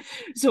week.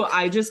 So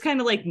I just kind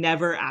of like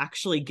never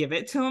actually give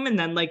it to him. And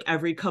then like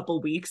every couple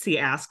weeks he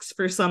asks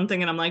for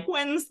something and I'm like,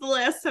 when's the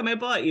last time I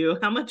bought you?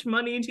 How much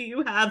money do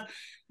you have?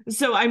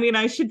 So I mean,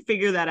 I should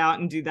figure that out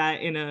and do that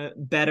in a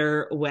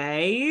better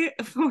way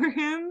for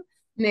him.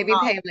 Maybe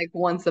pay him like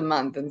once a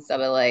month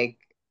instead of like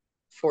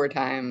 4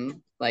 times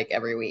like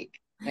every week.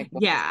 Like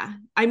once. Yeah.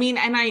 I mean,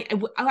 and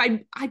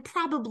I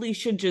probably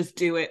should just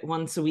do it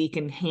once a week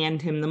and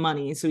hand him the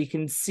money so he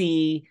can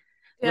see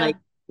Yeah. like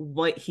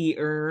what he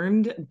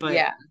earned, but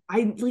Yeah.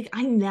 I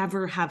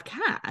never have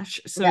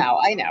cash. So No,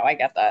 I know. I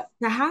get that.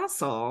 the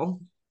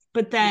hassle.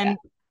 But Yeah. then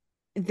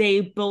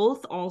they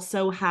both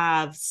also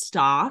have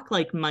stock,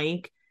 like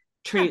Mike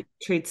Yeah.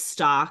 trades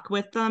stock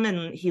with them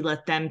and he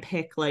let them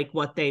pick like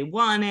what they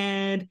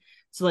wanted.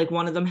 So like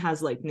one of them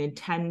has like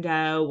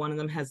Nintendo, one of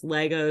them has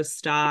Lego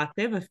stock.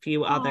 They have a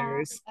few Aw.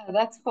 others. Oh,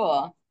 that's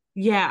cool.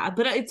 Yeah,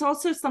 but it's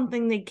also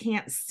something they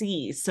can't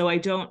see. So I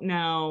don't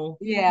know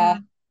Yeah.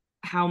 Mhm.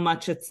 how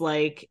much it's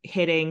like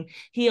hitting.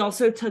 He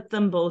also took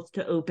them both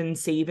to open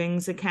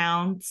savings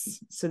accounts.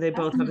 So they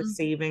both have a Mhm.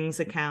 savings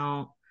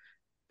account.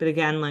 But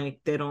again,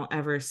 like they don't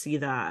ever see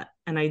that.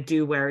 And I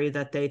do worry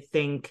that they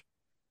think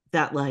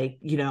that like,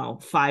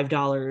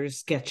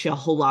 $5 gets you a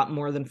whole lot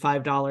more than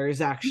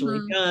 $5 actually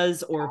Mhm.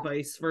 does, or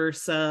vice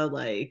versa,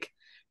 like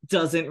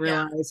doesn't Yeah.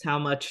 realize how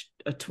much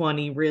a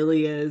 20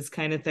 really is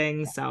kind of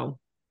thing. So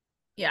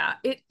Yeah,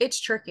 it's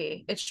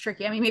tricky. It's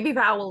tricky. I mean, maybe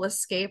Val will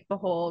escape the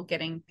whole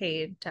getting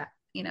paid to,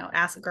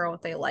 ask a girl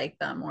if they like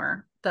them,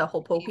 or the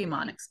whole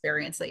Pokemon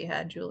experience that you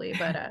had, Julie.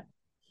 But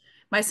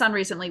my son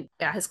recently,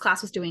 yeah, his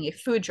class was doing a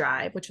food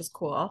drive, which was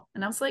cool.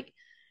 And I was like,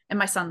 and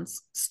my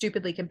son's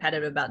stupidly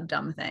competitive about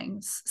dumb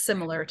things,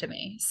 similar to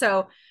me.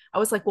 So I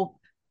was like, well,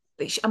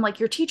 I'm like,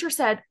 your teacher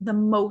said the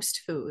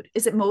most food.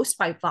 Is it most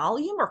by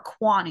volume or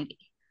quantity?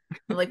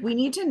 I'm like, we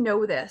need to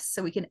know this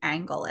so we can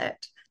angle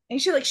it.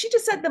 And she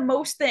just said the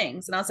most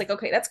things. And I was like,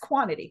 okay, that's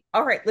quantity.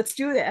 All right, let's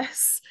do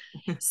this.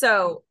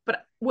 So,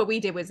 but what we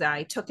did was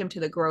I took him to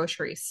the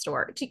grocery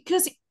store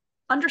because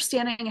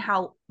understanding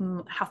how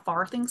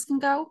far things can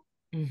go,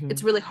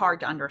 it's mhm. really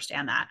hard to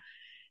understand that.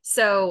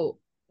 So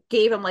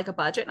gave him like a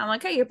budget. And I'm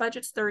like, hey, your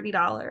budget's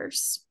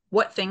 $30.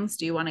 What things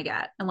do you want to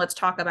get? And let's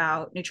talk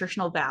about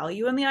nutritional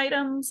value in the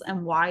items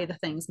and why the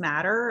things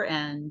matter,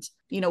 and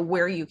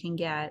where you can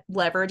get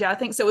leverage out of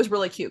things. So it was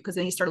really cute because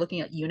then he started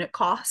looking at unit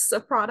costs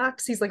of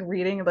products. He's like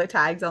reading the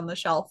tags on the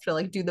shelf to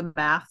like do the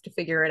math to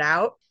figure it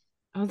out.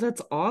 Oh,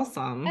 that's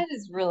awesome. That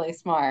is really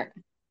smart.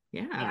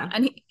 Yeah. Yeah.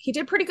 And he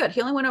did pretty good.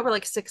 He only went over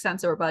like 6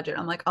 cents over budget.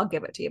 I'm like, I'll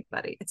give it to you,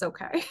 buddy. It's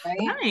okay. Right?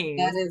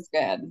 That Nice. is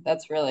good.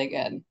 That's really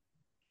good.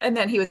 And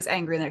then he was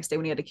angry the next day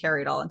when he had to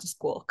carry it all into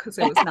school because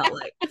it was not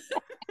like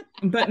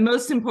But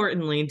most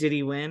importantly, did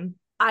he win?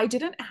 I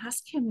didn't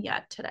ask him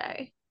yet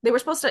today. They were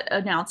supposed to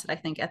announce it, I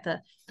think, at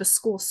the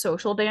school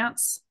social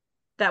dance.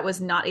 That was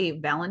not a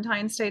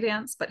Valentine's Day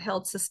dance, but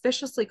held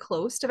suspiciously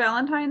close to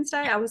Valentine's Day.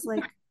 I was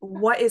like,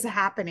 what is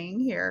happening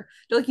here?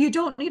 They're like, you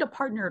don't need a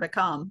partner to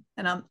come.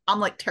 And I'm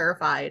like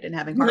terrified and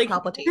having heart Like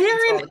palpitations for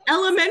they're all in the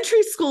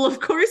elementary school. Of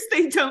course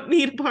they don't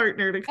need a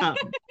partner to come.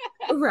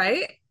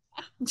 right.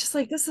 I'm just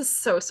like, this is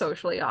so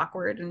socially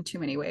awkward in too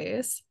many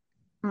ways.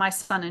 My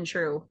son in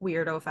true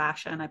weirdo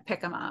fashion, I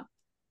pick him up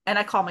and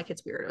I call my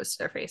kids weirdos to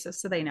their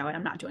faces so they know it.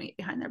 I'm not doing it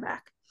behind their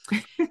back.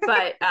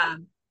 But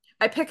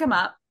I pick him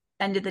up,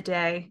 end of the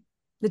day.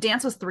 The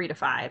dance was 3 to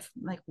 5,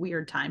 like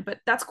weird time, but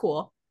that's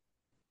cool.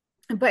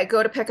 But I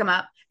go to pick him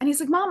up and he's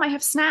like, Mom, I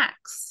have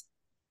snacks.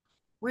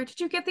 Where did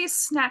you get these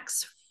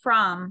snacks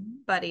from,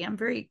 buddy? I'm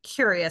very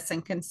curious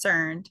and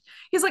concerned.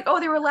 He's like, oh,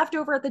 they were left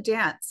over at the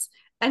dance.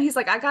 And he's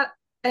like,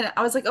 and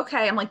I was like,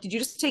 okay. I'm like, did you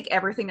just take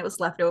everything that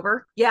was left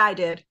over? Yeah, I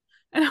did.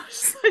 And I was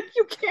just like,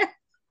 you can't.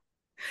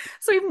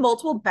 So we have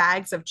multiple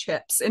bags of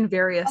chips in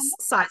various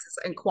sizes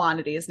and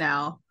quantities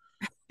now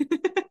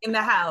in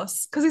the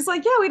house. Cause he's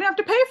like, yeah, we didn't have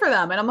to pay for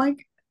them. And I'm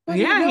like, buddy,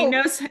 Yeah,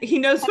 he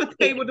no. knows what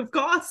they would have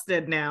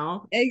costed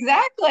now.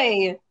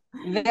 Exactly.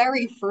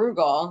 Very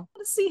frugal.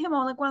 To see him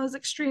on like one of those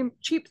extreme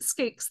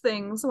cheapskates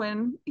things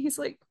when he's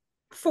like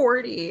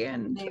 40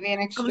 and Maybe an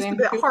I'm just a extreme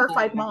bit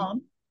horrified coupon.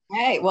 mom.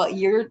 Hey, well,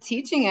 you're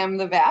teaching him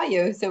the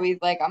value. So he's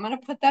like, I'm going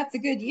to put that to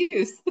good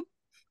use.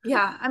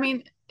 Yeah, I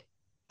mean,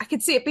 I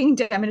could see it being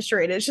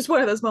demonstrated. It's just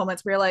one of those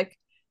moments where you're like,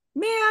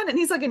 man, and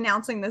he's like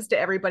announcing this to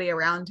everybody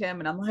around him,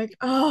 and I'm like,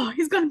 oh,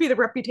 he's gonna be the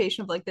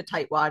reputation of like the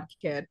tightwad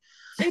kid.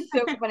 It's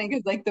so funny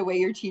because, like, the way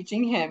you're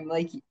teaching him,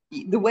 like,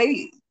 the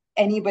way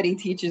anybody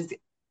teaches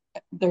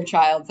their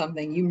child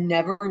something, you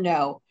never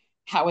know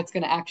how it's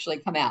going to actually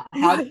come out,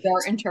 how Right.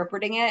 they're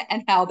interpreting it,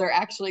 and how they're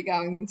actually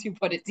going to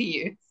put it to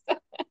use.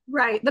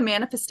 Right. The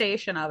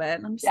manifestation of it.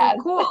 And I'm just like,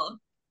 Yes, cool.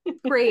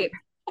 Great.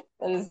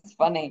 that is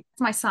funny.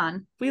 It's my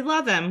son. We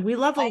love him. We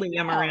love a I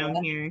Liam know.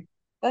 around here.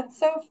 That's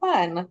so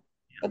fun.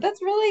 But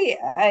that's really,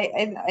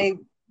 I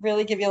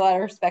really give you a lot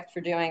of respect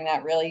for doing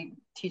that, really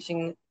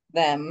teaching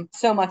them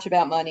so much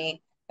about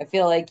money. I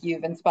feel like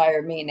you've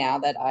inspired me now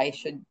that I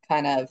should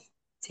kind of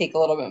take a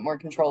little bit more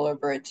control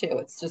over it too.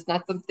 It's just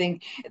not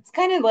something, it's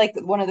kind of like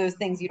one of those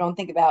things you don't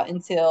think about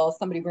until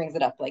somebody brings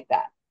it up like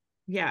that.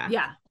 Yeah.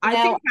 Yeah. I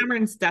Now, think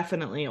Cameron's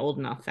definitely old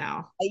enough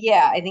now.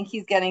 yeah, I think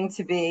he's getting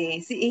to be,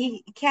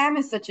 see, Cam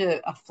is such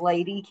a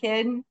flighty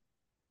kid,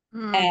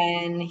 Mm.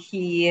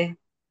 and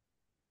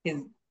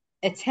his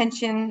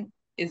attention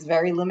is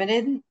very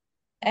limited.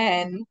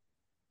 And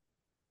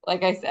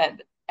like I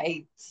said,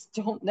 I just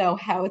don't know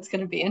how it's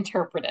going to be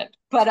interpreted,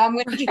 but I'm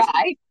going to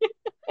Right.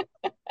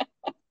 try.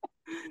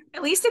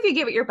 At least if you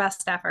give it your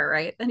best effort,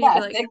 right? Then you'd be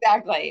Yes, like,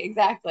 exactly,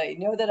 exactly.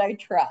 Know that I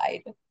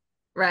tried.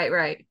 right,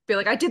 right. Be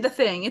like, I did the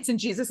thing. It's in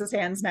Jesus's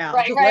hands now.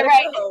 Right, Just right, let it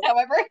right. go.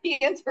 However he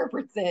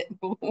interprets it,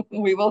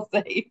 we will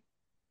see.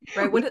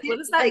 Right. We What did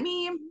does that like,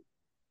 mean?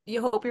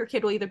 You hope your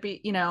kid will either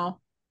be,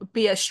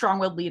 be a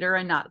strong-willed leader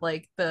and not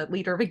like the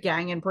leader of a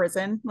gang in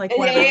prison, like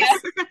one of yeah,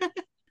 those. yeah.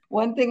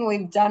 One thing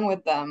we've done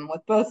with them,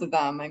 with both of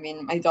them. I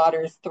mean, my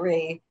daughter's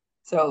 3,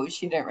 so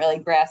she didn't really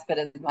grasp it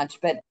as much.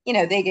 But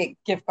they get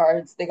gift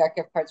cards. They got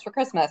gift cards for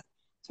Christmas,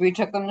 so we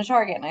took them to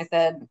Target, and I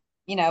said,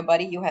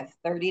 buddy, you have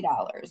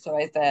 $30. So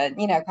I said,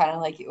 kind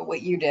of like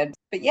what you did.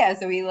 But yeah,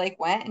 so he like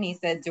went and he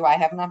said, do I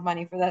have enough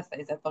money for this?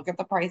 I said, look at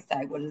the price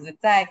tag. What does it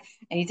say?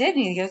 And he did.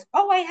 And he goes,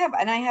 oh, I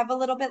have a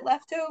little bit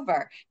left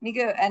over.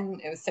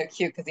 And it was so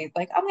cute because he's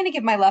like, I'm going to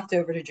give my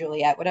leftover to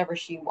Juliet, whatever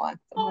she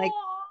wants. I'm like,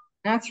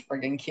 that's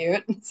friggin'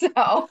 cute.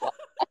 So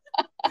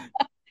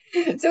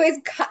he's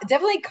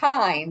definitely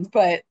kind,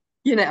 but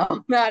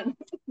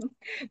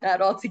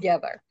not all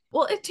together.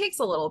 Well, it takes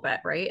a little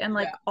bit, right? And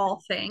like Yeah.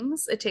 all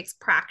things, it takes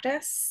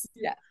practice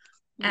Yeah.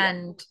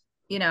 and,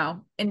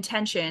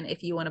 intention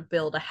if you want to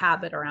build a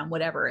habit around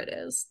whatever it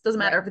is. Doesn't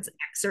matter if it's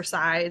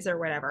exercise or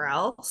whatever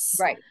else.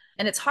 Right.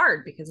 And it's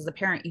hard because as a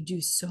parent, you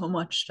do so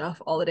much stuff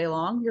all the day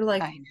long. You're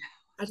like,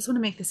 I just want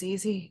to make this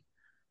easy.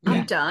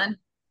 I'm done.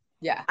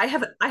 Yeah. I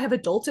have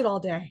adulted all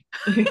day.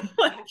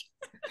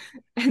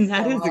 And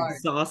that is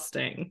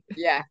exhausting.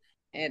 Yeah,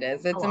 it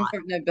is. It's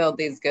important to build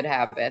these good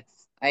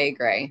habits. I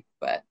agree.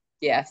 But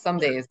yeah, some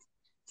days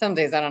I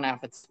don't know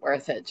if it's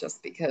worth it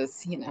just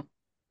because,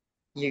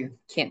 you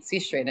can't see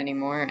straight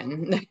anymore.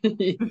 And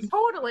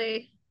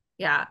Totally.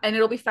 Yeah. And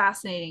it'll be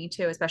fascinating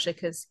too, especially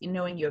because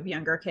knowing you have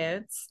younger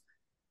kids.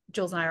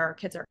 Jules and our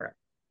kids are,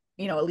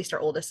 at least our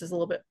oldest is a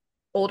little bit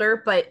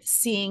older, but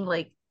seeing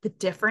like the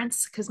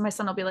difference, because my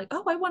son will be like,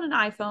 oh, I want an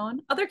iPhone.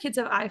 Other kids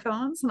have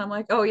iPhones. And I'm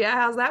like, oh yeah,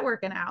 how's that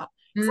working out?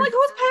 It's like,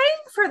 who's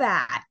paying for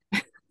that?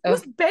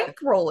 Who's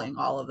bankrolling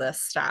all of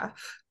this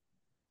stuff?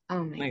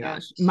 Oh my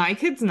gosh. My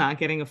kid's not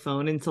getting a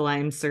phone until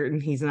I'm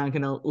certain he's not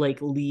gonna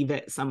like leave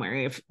it somewhere.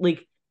 If like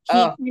he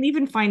can't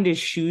even find his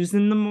shoes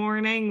in the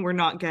morning, we're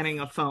not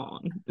getting a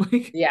phone.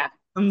 Like, yeah,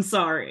 I'm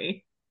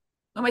sorry.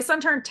 When my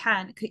son turned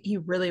 10, he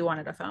really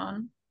wanted a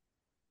phone.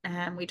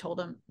 And we told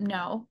him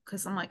no,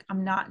 because I'm like,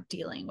 I'm not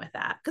dealing with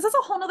that. Because that's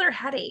a whole nother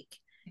headache.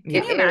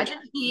 Can you imagine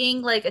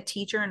being like a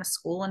teacher in a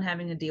school and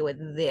having to deal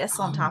with this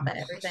on top of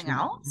everything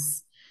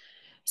else?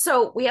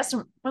 So we asked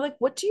him, we're like,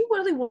 what do you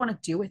really want to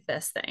do with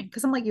this thing?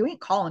 Because I'm like, you ain't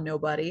calling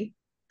nobody.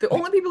 The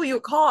only people you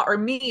call are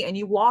me, and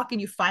you walk and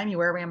you find me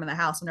wherever I am in the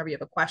house whenever you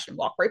have a question.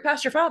 Walk right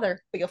past your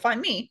father, but you'll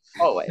find me.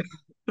 Always.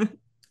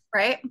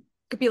 Right?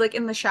 Could be like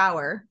in the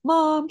shower.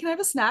 Mom, can I have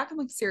a snack? I'm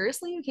like,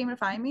 seriously? You came to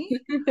find me?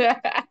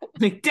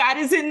 Like, Dad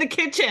is in the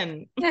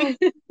kitchen.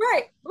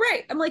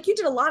 Right. I'm like, you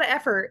did a lot of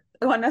effort,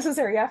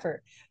 unnecessary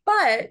effort.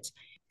 But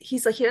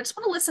he's like, I just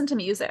want to listen to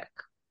music.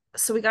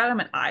 So we got him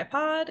an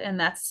iPod, and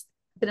that's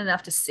been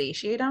enough to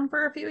satiate him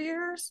for a few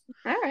years.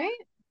 All right.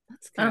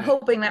 I'm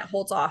hoping that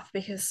holds off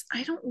because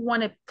I don't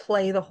want to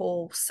play the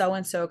whole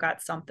so-and-so got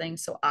something,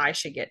 so I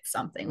should get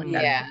something. Like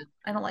that.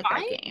 I don't like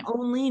that game.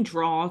 Only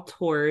draw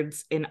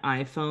towards an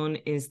iPhone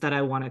is that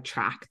I want to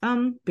track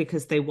them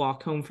because they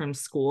walk home from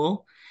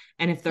school.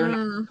 And if they're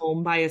not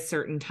home by a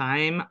certain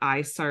time,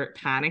 I start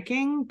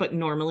panicking. But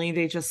normally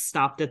they just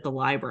stopped at the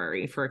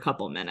library for a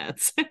couple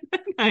minutes.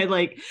 I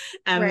like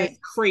am this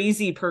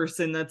crazy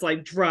person that's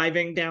like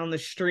driving down the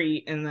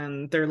street and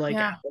then they're like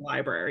at the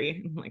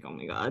library. I'm like, oh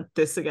my God,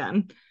 this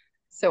again.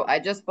 So I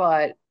just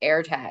bought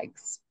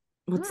AirTags.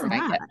 What's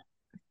that?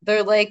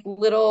 They're like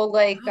little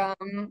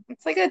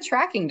it's like a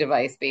tracking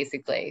device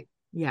basically.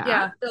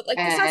 Yeah. They're like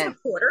the size of a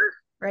quarter.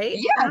 Right?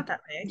 Yeah. Not that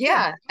big.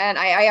 Yeah. And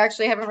I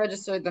actually haven't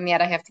registered them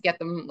yet. I have to get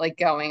them like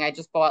going. I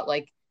just bought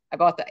the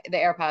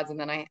AirPods and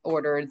then I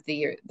ordered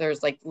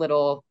there's like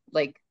little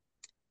like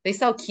they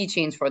sell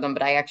keychains for them,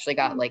 but I actually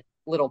got like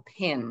little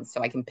pins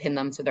so I can pin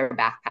them to their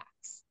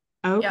backpacks.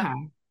 Okay. Yeah.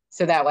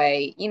 So that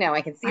way,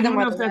 I can see them. I don't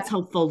know if that's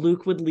helpful.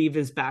 Luke would leave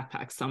his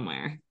backpack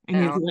somewhere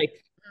and you'd like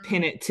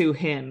pin it to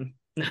him.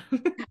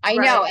 I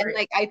know. And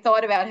like I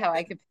thought about how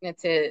I could pin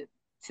it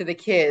to the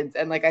kids,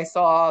 and like I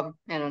saw,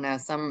 I don't know,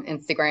 some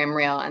Instagram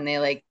reel, and they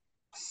like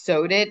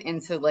sewed it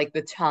into like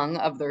the tongue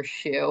of their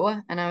shoe,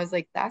 and I was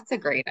like, that's a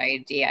great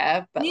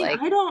idea. But like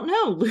I don't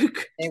know,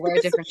 Luke. They wear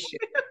a different shoe.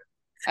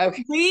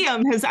 Okay.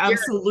 Liam has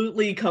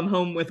absolutely come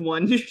home with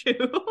one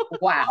shoe.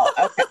 Wow.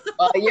 Okay.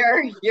 Well,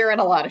 you're in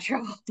a lot of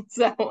trouble.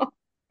 So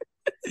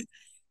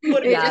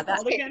what they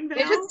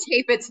just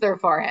tape it to their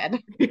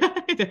forehead. Yeah,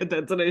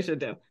 that's what I should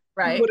do.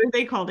 Right. What are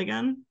they called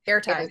again?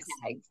 AirTags.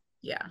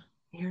 Yeah.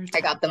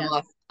 I got them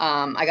off.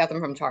 I got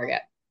them from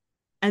Target.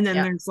 And then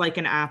there's like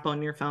an app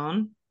on your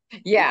phone.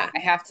 Yeah, I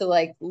have to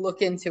like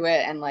look into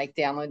it and like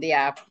download the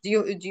app. Do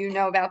you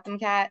know about them,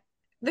 Kat?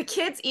 The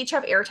kids each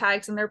have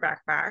AirTags in their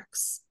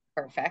backpacks.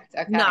 Perfect.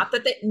 Okay. Not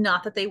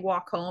that they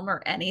walk home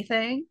or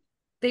anything.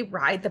 They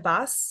ride the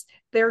bus.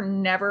 They're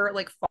never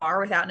like far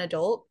without an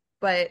adult.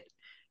 But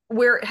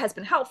where it has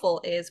been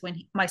helpful is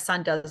when my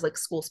son does like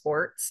school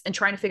sports and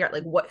trying to figure out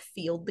like what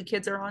field the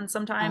kids are on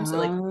sometimes. So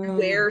like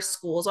where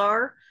schools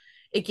are,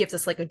 it gives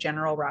us like a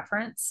general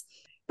reference.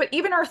 But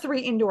even our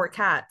 3 indoor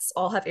cats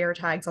all have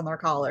AirTags on their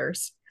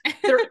collars.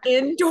 They're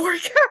indoor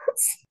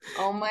cats.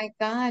 Oh my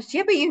gosh.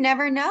 Yeah, but you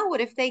never know. What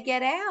if they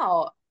get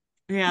out?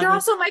 Yeah. They're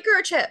also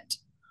microchipped.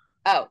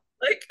 Oh.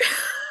 Like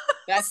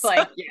that's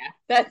like, yeah,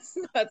 that's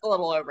a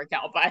little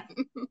overkill, but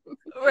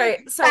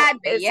right. So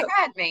you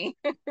had me.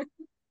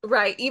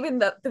 Right. Even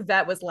the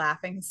vet was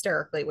laughing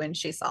hysterically when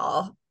she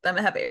saw them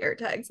have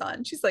AirTags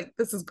on. She's like,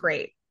 this is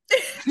great.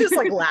 Just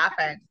like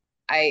laughing.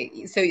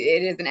 So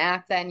it is an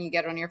app then you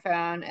get on your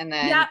phone and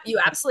then Yeah, you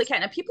absolutely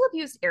can. And people have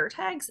used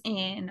AirTags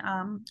in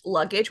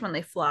luggage when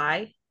they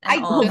fly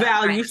and I all Oh, of that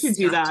Val, kind you of should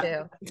do stuff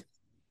that. too.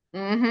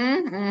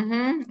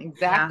 exactly.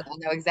 Yeah. I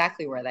know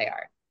exactly where they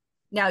are.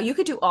 Now you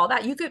could do all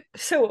that. You could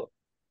so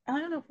I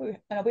don't know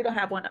if we don't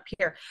have one up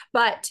here,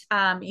 but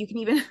you can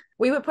even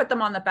we would put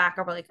them on the back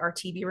of like our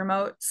TV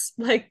remotes,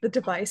 like the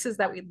devices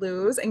that we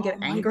lose and Oh get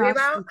my angry gosh,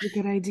 about. that's a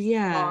good idea.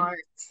 Smart.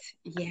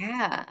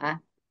 Yeah.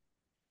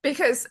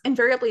 Because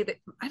invariably,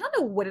 I don't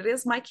know what it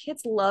is. My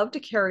kids love to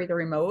carry the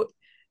remote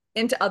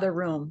into other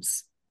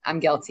rooms. I'm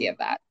guilty of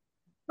that.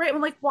 Right. I'm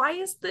like, why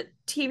is the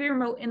TV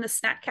remote in the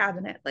snack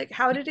cabinet? Like,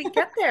 how did it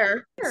get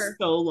there?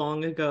 So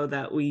long ago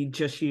that we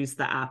just used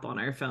the app on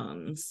our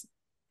phones.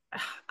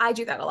 I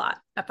do that a lot.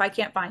 If I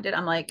can't find it,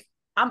 I'm like,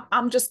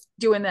 I'm just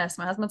doing this.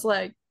 My husband's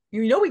like,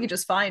 you know, we could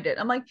just find it.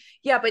 I'm like,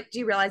 yeah, but do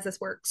you realize this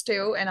works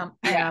too?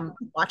 Yeah. I'm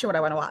watching what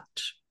I want to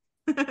watch.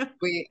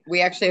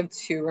 We actually have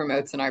two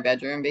remotes in our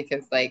bedroom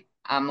because like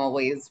I'm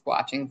always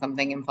watching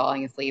something and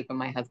falling asleep and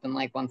my husband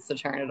like wants to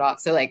turn it off.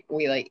 So like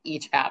we like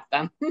each have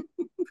them.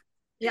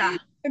 Yeah.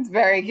 It's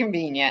very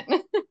convenient.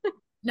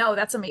 No,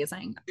 that's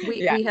amazing.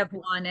 We Yeah. we have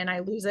one and I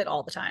lose it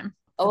all the time.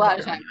 A For the lot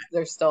of bedroom. times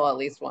there's still at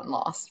least one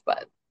lost,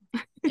 but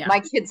Yeah. my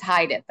kids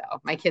hide it though.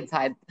 My kids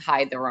hide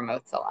the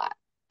remotes a lot.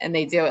 And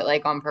they do it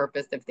like on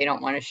purpose if they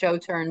don't want a show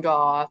turned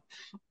off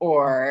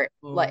or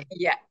Oh, like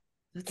yeah.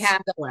 that's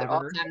Cam does it all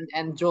clever. the time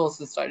and Jules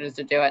has started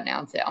to do it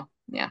now too.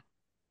 Yeah.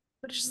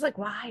 But it's just like,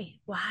 why?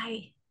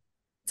 Why?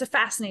 It's a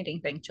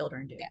fascinating thing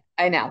children do. Yeah.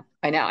 I know.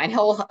 And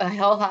he'll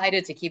hide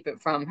it to keep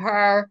it from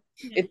her.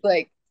 Yeah. It's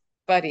like,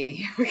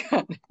 buddy, we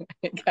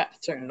gotta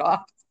turn it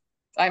off.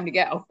 Time to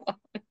go.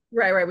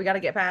 Right, right. We got to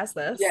get past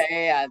this.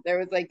 Yeah. There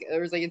was like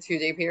a 2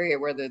 day period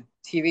where the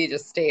TV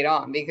just stayed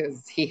on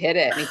because he hit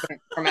it and he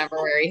couldn't remember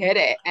where he hit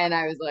it. And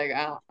I was like,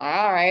 oh,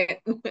 all right.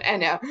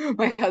 And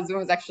my husband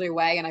was actually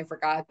away and I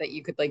forgot that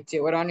you could like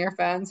do it on your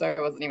phone. So I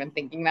wasn't even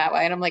thinking that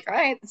way. And I'm like, all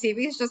right, the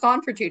TV's just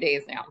on for 2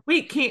 days now.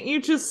 Wait, can't you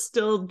just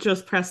still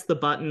just press the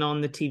button on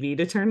the TV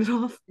to turn it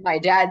off? My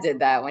dad did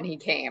that when he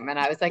came, and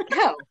I was like,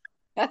 no,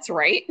 that's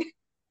right.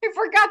 I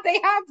forgot they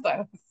have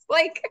those.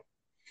 Like,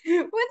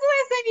 when's the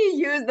last time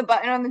you used the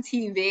button on the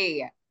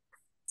TV?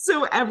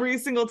 So every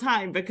single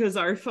time, because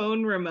our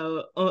phone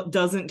remote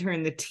doesn't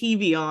turn the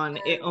TV on,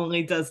 it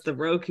only does the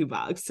Roku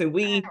box. So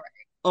we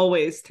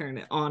always turn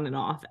it on and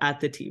off at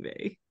the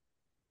TV.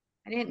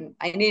 I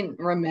didn't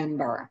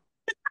remember.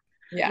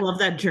 Yeah. Love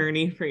that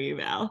journey for you,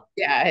 Val.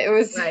 Yeah, it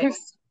was, Right.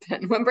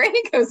 when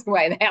Brady goes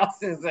away, the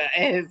house is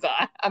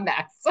a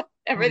mess.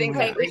 Everything's a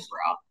Right. free for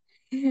all.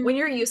 When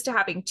you're used to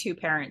having two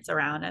parents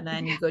around and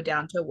then you go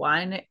down to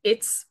one,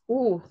 it's,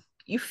 ooh,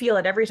 you feel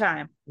it every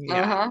time.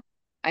 Yeah. Uh-huh.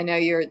 I know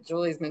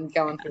Julie's been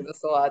going through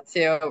this a lot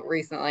too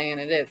recently,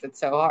 and it's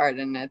so hard,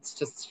 and it's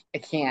just I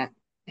can't.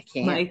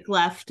 Mike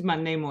left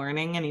Monday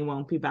morning and he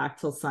won't be back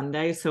till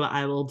Sunday. So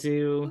I will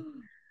do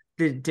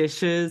the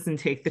dishes and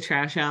take the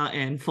trash out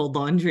and fold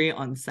laundry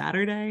on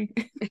Saturday.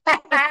 Of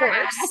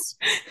course.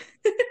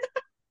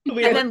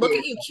 We And then look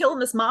at you killing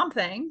this mom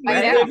thing. I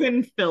I know. live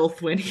in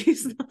filth when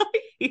he's not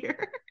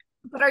here.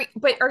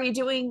 But are you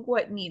doing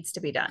what needs to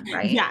be done,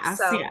 right? Yes,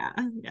 So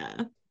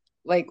yeah.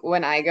 Like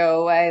when I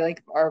go away,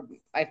 like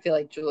I feel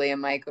like Julie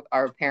and Mike,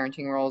 our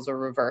parenting roles are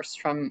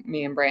reversed from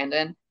me and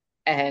Brandon.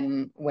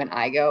 And when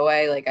I go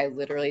away, like I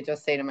literally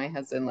just say to my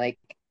husband, like,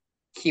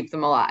 keep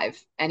them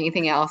alive.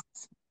 Anything else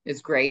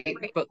is great,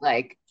 Right. but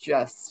like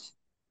just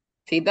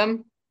feed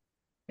them,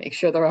 make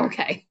sure they're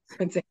okay.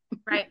 That's it.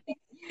 right.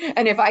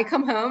 And if I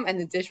come home and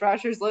the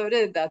dishwasher's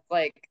loaded, that's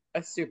like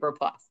a super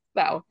plus.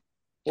 So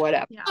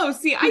whatever. Yeah. Oh,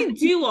 see, I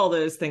do all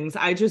those things.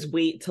 I just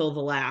wait till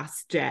the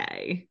last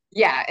day.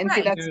 Yeah, and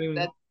see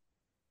Right.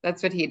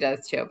 that's what he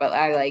does too. But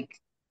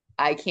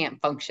I can't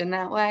function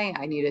that way.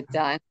 I need it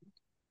done.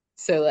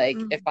 So like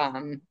Mhm. if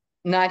I'm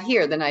not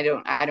here, then I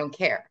don't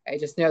care. I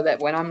just know that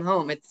when I'm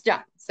home, it's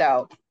done.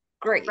 So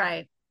great.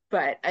 Right.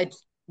 But I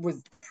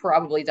was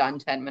probably done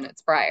 10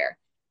 minutes prior.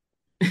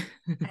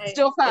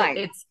 Still fine.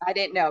 It's I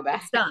didn't know about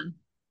it's it. done.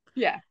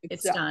 Yeah,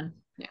 It's done.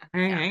 Yeah.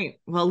 All right.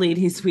 Well,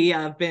 ladies, we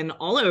have been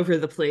all over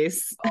the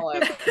place All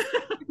over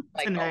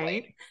like tonight.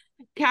 always.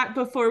 Kat,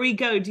 before we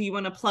go, do you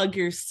want to plug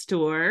your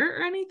store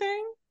or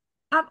anything?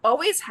 I'm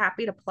always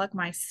happy to plug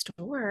my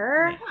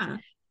store. Yeah.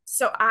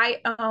 So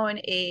I own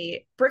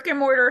a brick and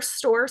mortar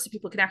store so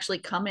people can actually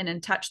come in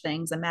and touch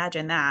things.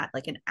 Imagine that,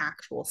 like an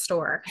actual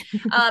store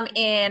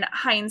in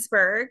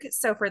Heinsberg.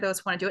 So for those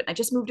who want to do it, I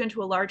just moved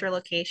into a larger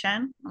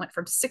location. I went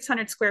from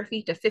 600 square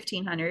feet to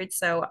 1,500.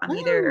 So I'm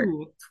either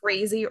Ooh.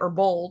 crazy or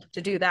bold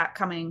to do that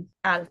coming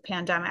out of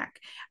pandemic.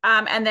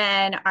 And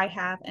then I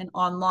have an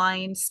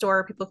online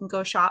store. People can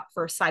go shop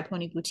for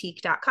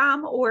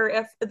sideponnyboutique.com, or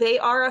if they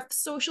are a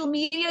social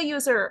media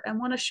user and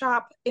want to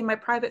shop in my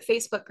private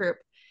Facebook group,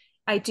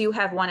 I do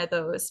have one of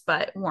those,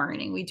 but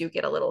warning, we do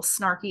get a little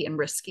snarky and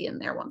risky in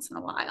there once in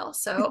a while.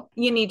 So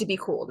you need to be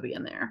cool to be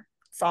in there.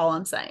 That's all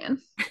I'm saying.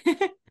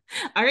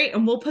 All right.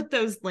 And we'll put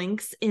those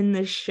links in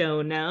the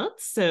show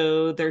notes.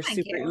 So they're Thank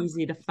super you.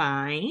 easy to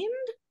find.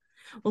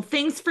 Well,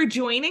 thanks for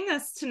joining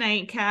us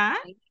tonight, Kat.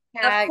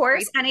 Of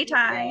course,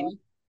 anytime.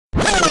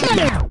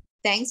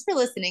 Thanks for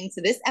listening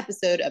to this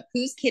episode of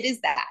Whose Kid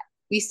Is That?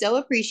 We so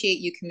appreciate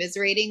you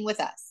commiserating with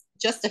us.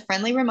 Just a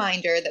friendly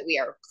reminder that we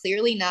are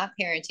clearly not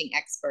parenting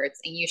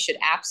experts, and you should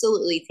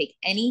absolutely take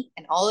any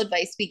and all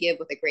advice we give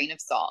with a grain of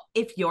salt.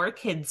 If your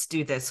kids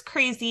do this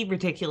crazy,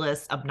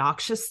 ridiculous,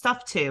 obnoxious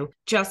stuff too,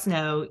 just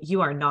know you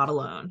are not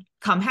alone.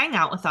 Come hang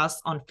out with us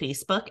on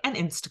Facebook and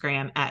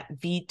Instagram at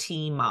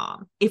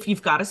VTMom. If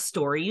you've got a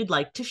story you'd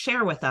like to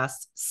share with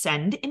us,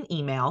 send an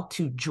email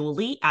to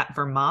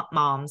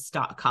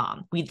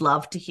julie@vermontmoms.com. We'd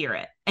love to hear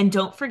it. And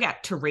don't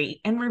forget to rate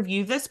and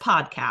review this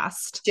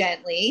podcast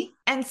gently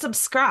and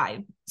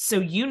subscribe so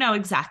you know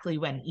exactly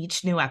when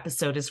each new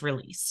episode is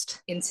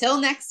released. Until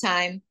next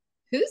time,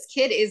 whose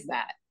kid is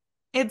that?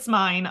 It's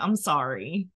mine. I'm sorry.